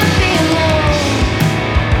trying to be alone.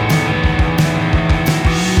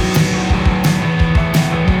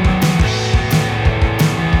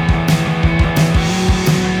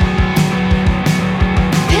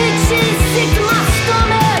 Picture is sick to my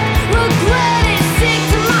stomach. Regret is sick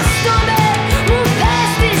to my stomach. Move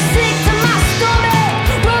past is sick to my stomach.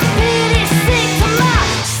 Repeat is sick to my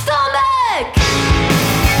stomach.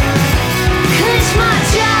 Clench my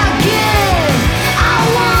jaw again. I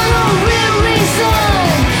want a real reason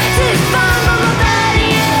to find on my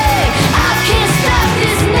body. I can't stop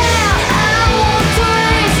this now. I won't do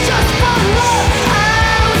this just for love.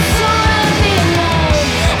 I was trying to be alone.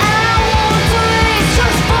 I won't do this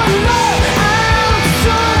just for love. I was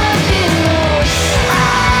trying to be alone.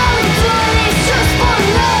 I would do this just for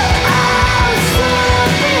love. I was trying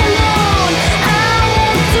to be alone. I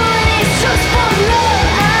won't do this just for love.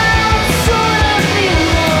 I was trying to be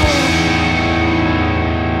alone.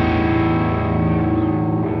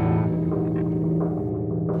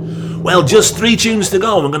 Well, just 3 tunes to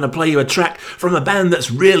go. I'm going to play you a track from a band that's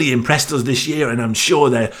really impressed us this year, and I'm sure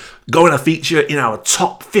they're going to feature in our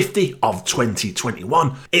top 50 of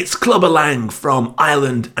 2021. It's Clubber Lang from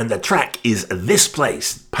Ireland, and the track is This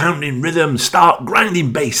Place. Pounding rhythm, stark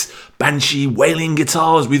grinding bass, banshee wailing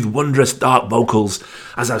guitars with wondrous dark vocals.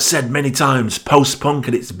 As I've said many times, post-punk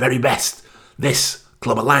at its very best. This,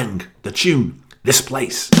 Clubber Lang, the tune, This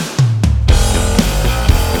Place.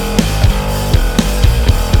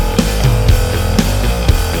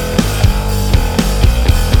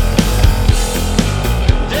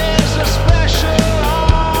 There's a special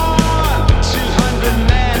on 200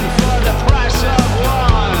 men for the price of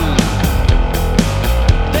one.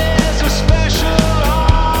 There's a special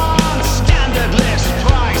on standard list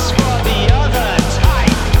price for the other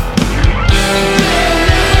type. They'll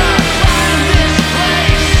never find this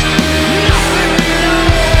place. Nothing below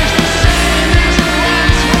is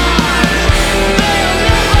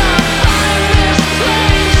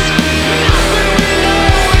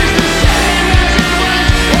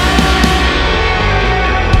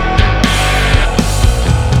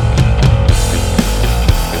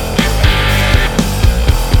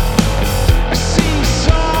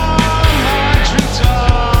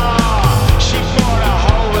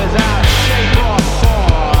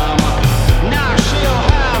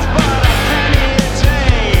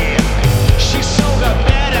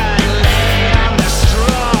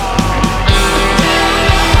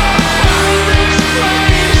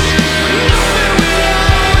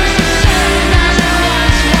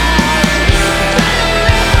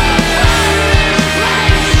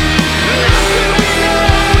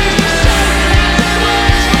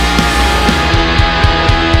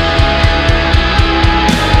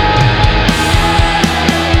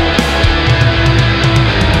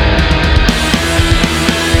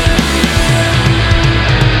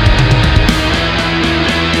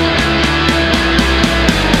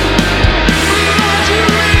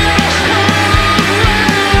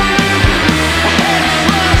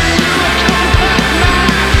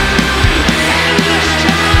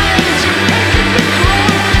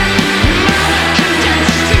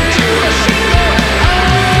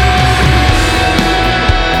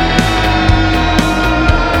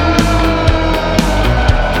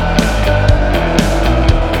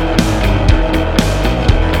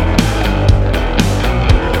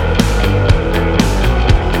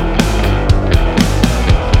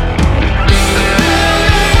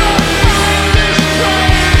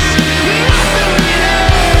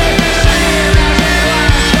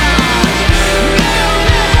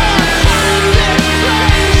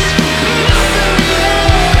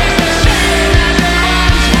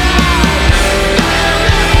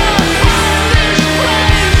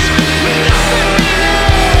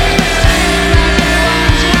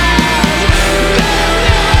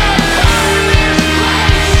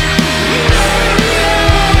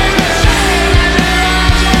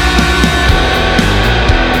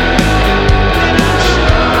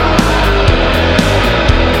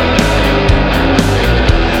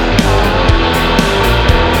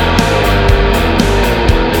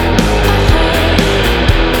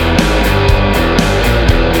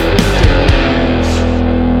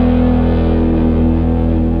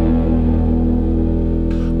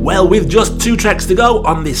Well, with just 2 tracks to go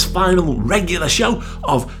on this final regular show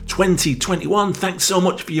of 2021, thanks so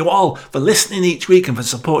much for you all for listening each week and for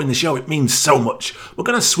supporting the show. It means so much. We're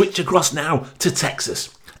going to switch across now to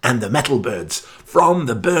Texas and the Metal Birds. From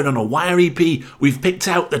the Bird on a Wire EP, we've picked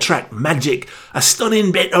out the track Magic, a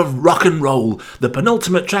stunning bit of rock and roll, the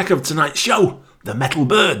penultimate track of tonight's show, the Metal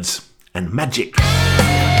Birds and Magic.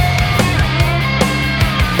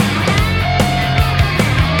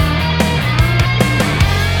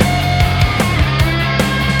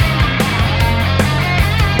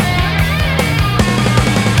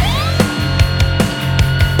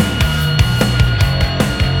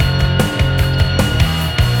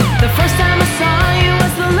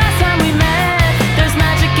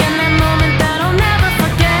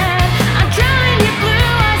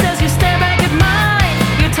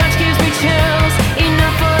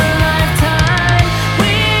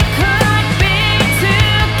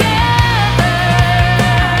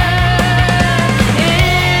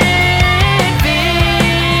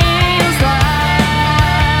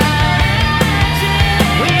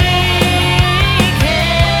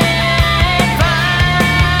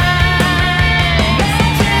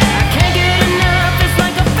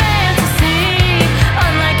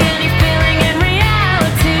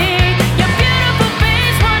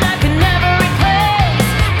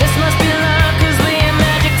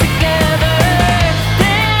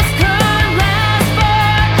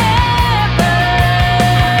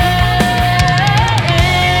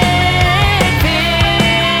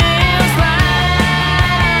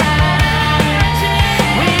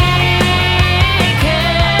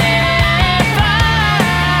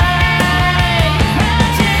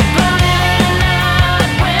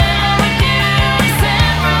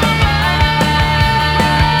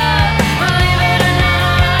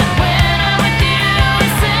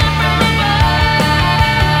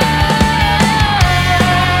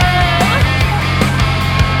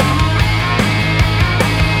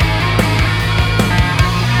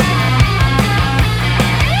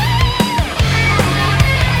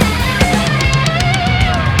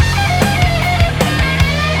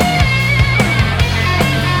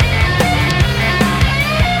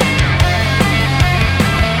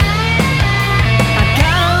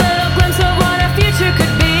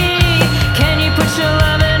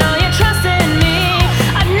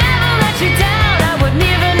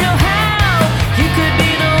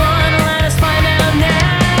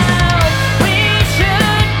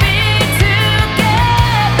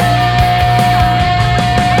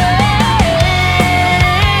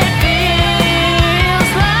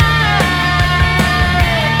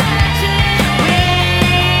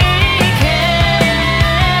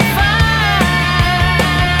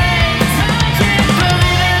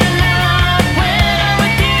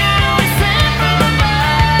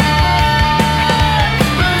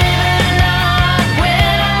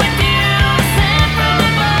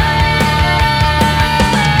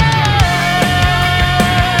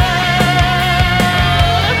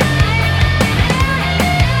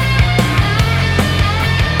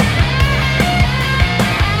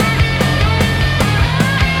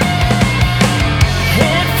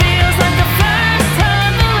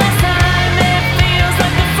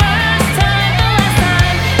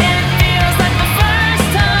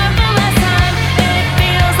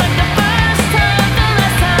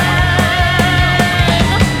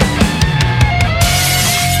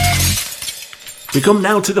 We come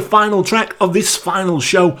now to the final track of this final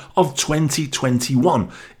show of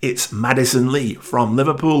 2021. It's Madison Lee from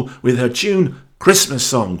Liverpool with her tune Christmas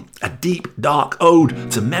Song, a deep, dark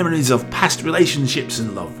ode to memories of past relationships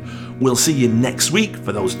and love. We'll see you next week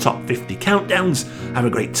for those top 50 countdowns. Have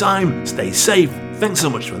a great time, stay safe. Thanks so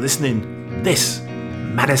much for listening. This,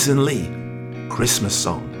 Madison Lee, Christmas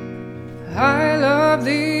Song. I love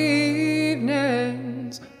the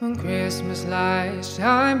evenings when Christmas lights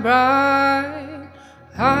shine bright.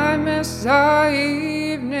 I miss our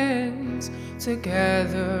evenings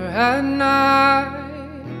together at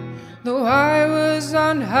night. Though I was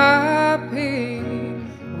unhappy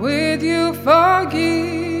with you for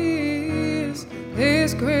years,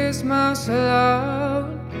 this Christmas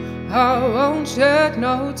alone I won't shed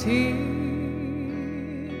no tears.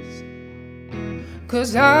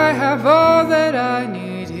 'Cause I have all that I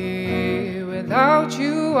need here. Without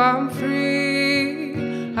you I'm free.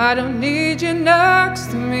 I don't need you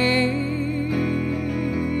next to me.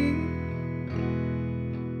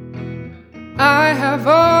 I have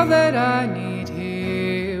all that I need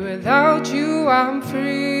here. Without you I'm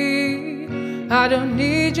free. I don't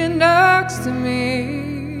need you next to me.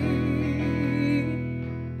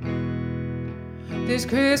 This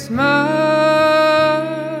Christmas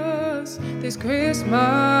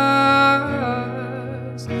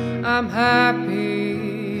I'm happy,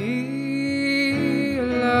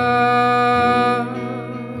 love.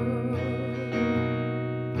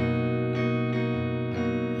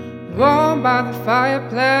 Warm by the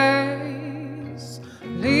fireplace,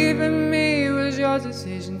 leaving me was your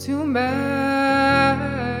decision to make.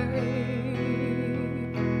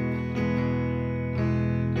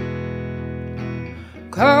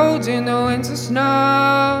 Cold in the winter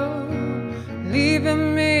snow,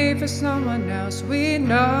 leaving me for someone else we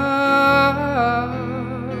know.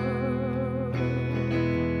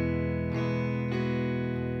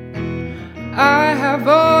 I have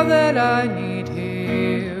all that I need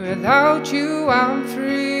here. Without you, I'm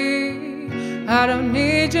free. I don't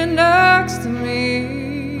need you next to me.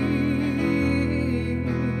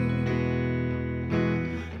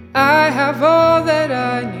 I have all that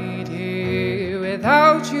I need here.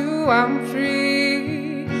 Without you, I'm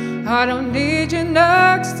free. I don't need you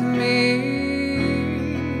next to me.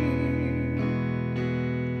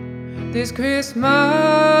 This Christmas,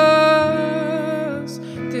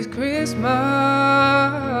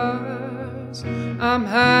 I'm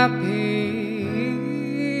happy,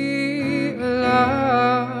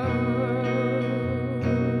 love.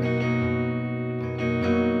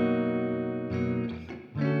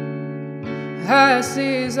 As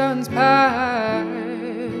seasons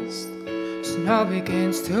pass, snow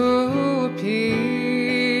begins to appear.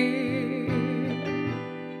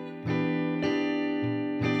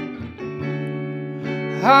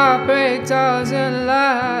 Heartbreak doesn't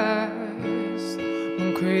last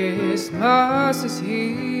when Christmas is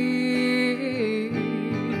here.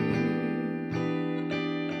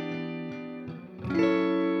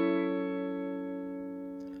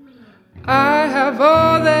 I have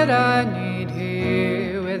all that I need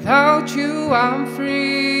here. Without you, I'm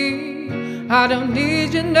free. I don't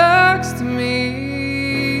need you next to me.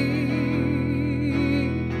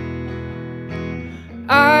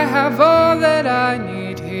 I have all that I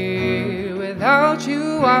need here. Without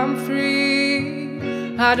you, I'm free.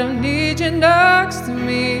 I don't need you next to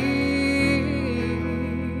me.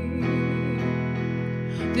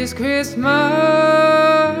 This Christmas,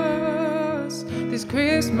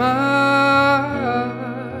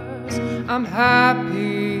 I'm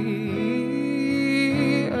happy,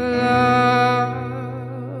 love.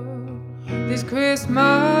 This Christmas,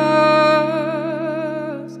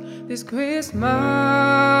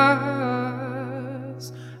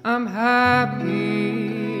 I'm happy,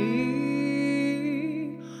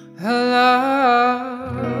 love.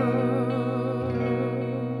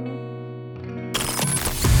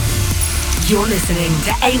 You're listening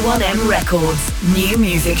to A1M Records New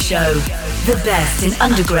Music Show. The best in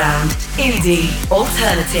underground, indie,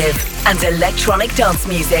 alternative, and electronic dance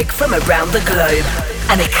music from around the globe.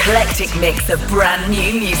 An eclectic mix of brand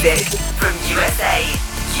new music from USA,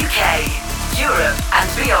 UK, Europe, and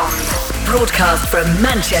beyond. Broadcast from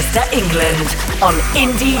Manchester, England on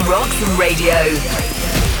Indie Rocks Radio.